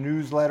Zocalo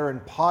newsletter and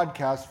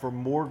podcast for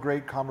more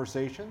great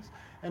conversations,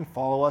 and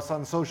follow us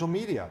on social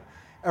media.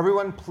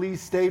 Everyone,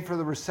 please stay for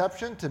the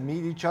reception to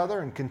meet each other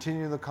and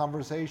continue the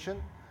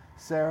conversation.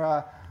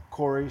 Sarah,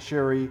 Corey,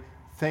 Sherry,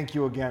 thank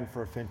you again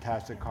for a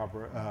fantastic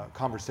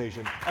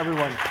conversation.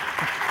 Everyone,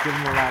 give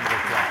them a round of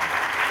applause.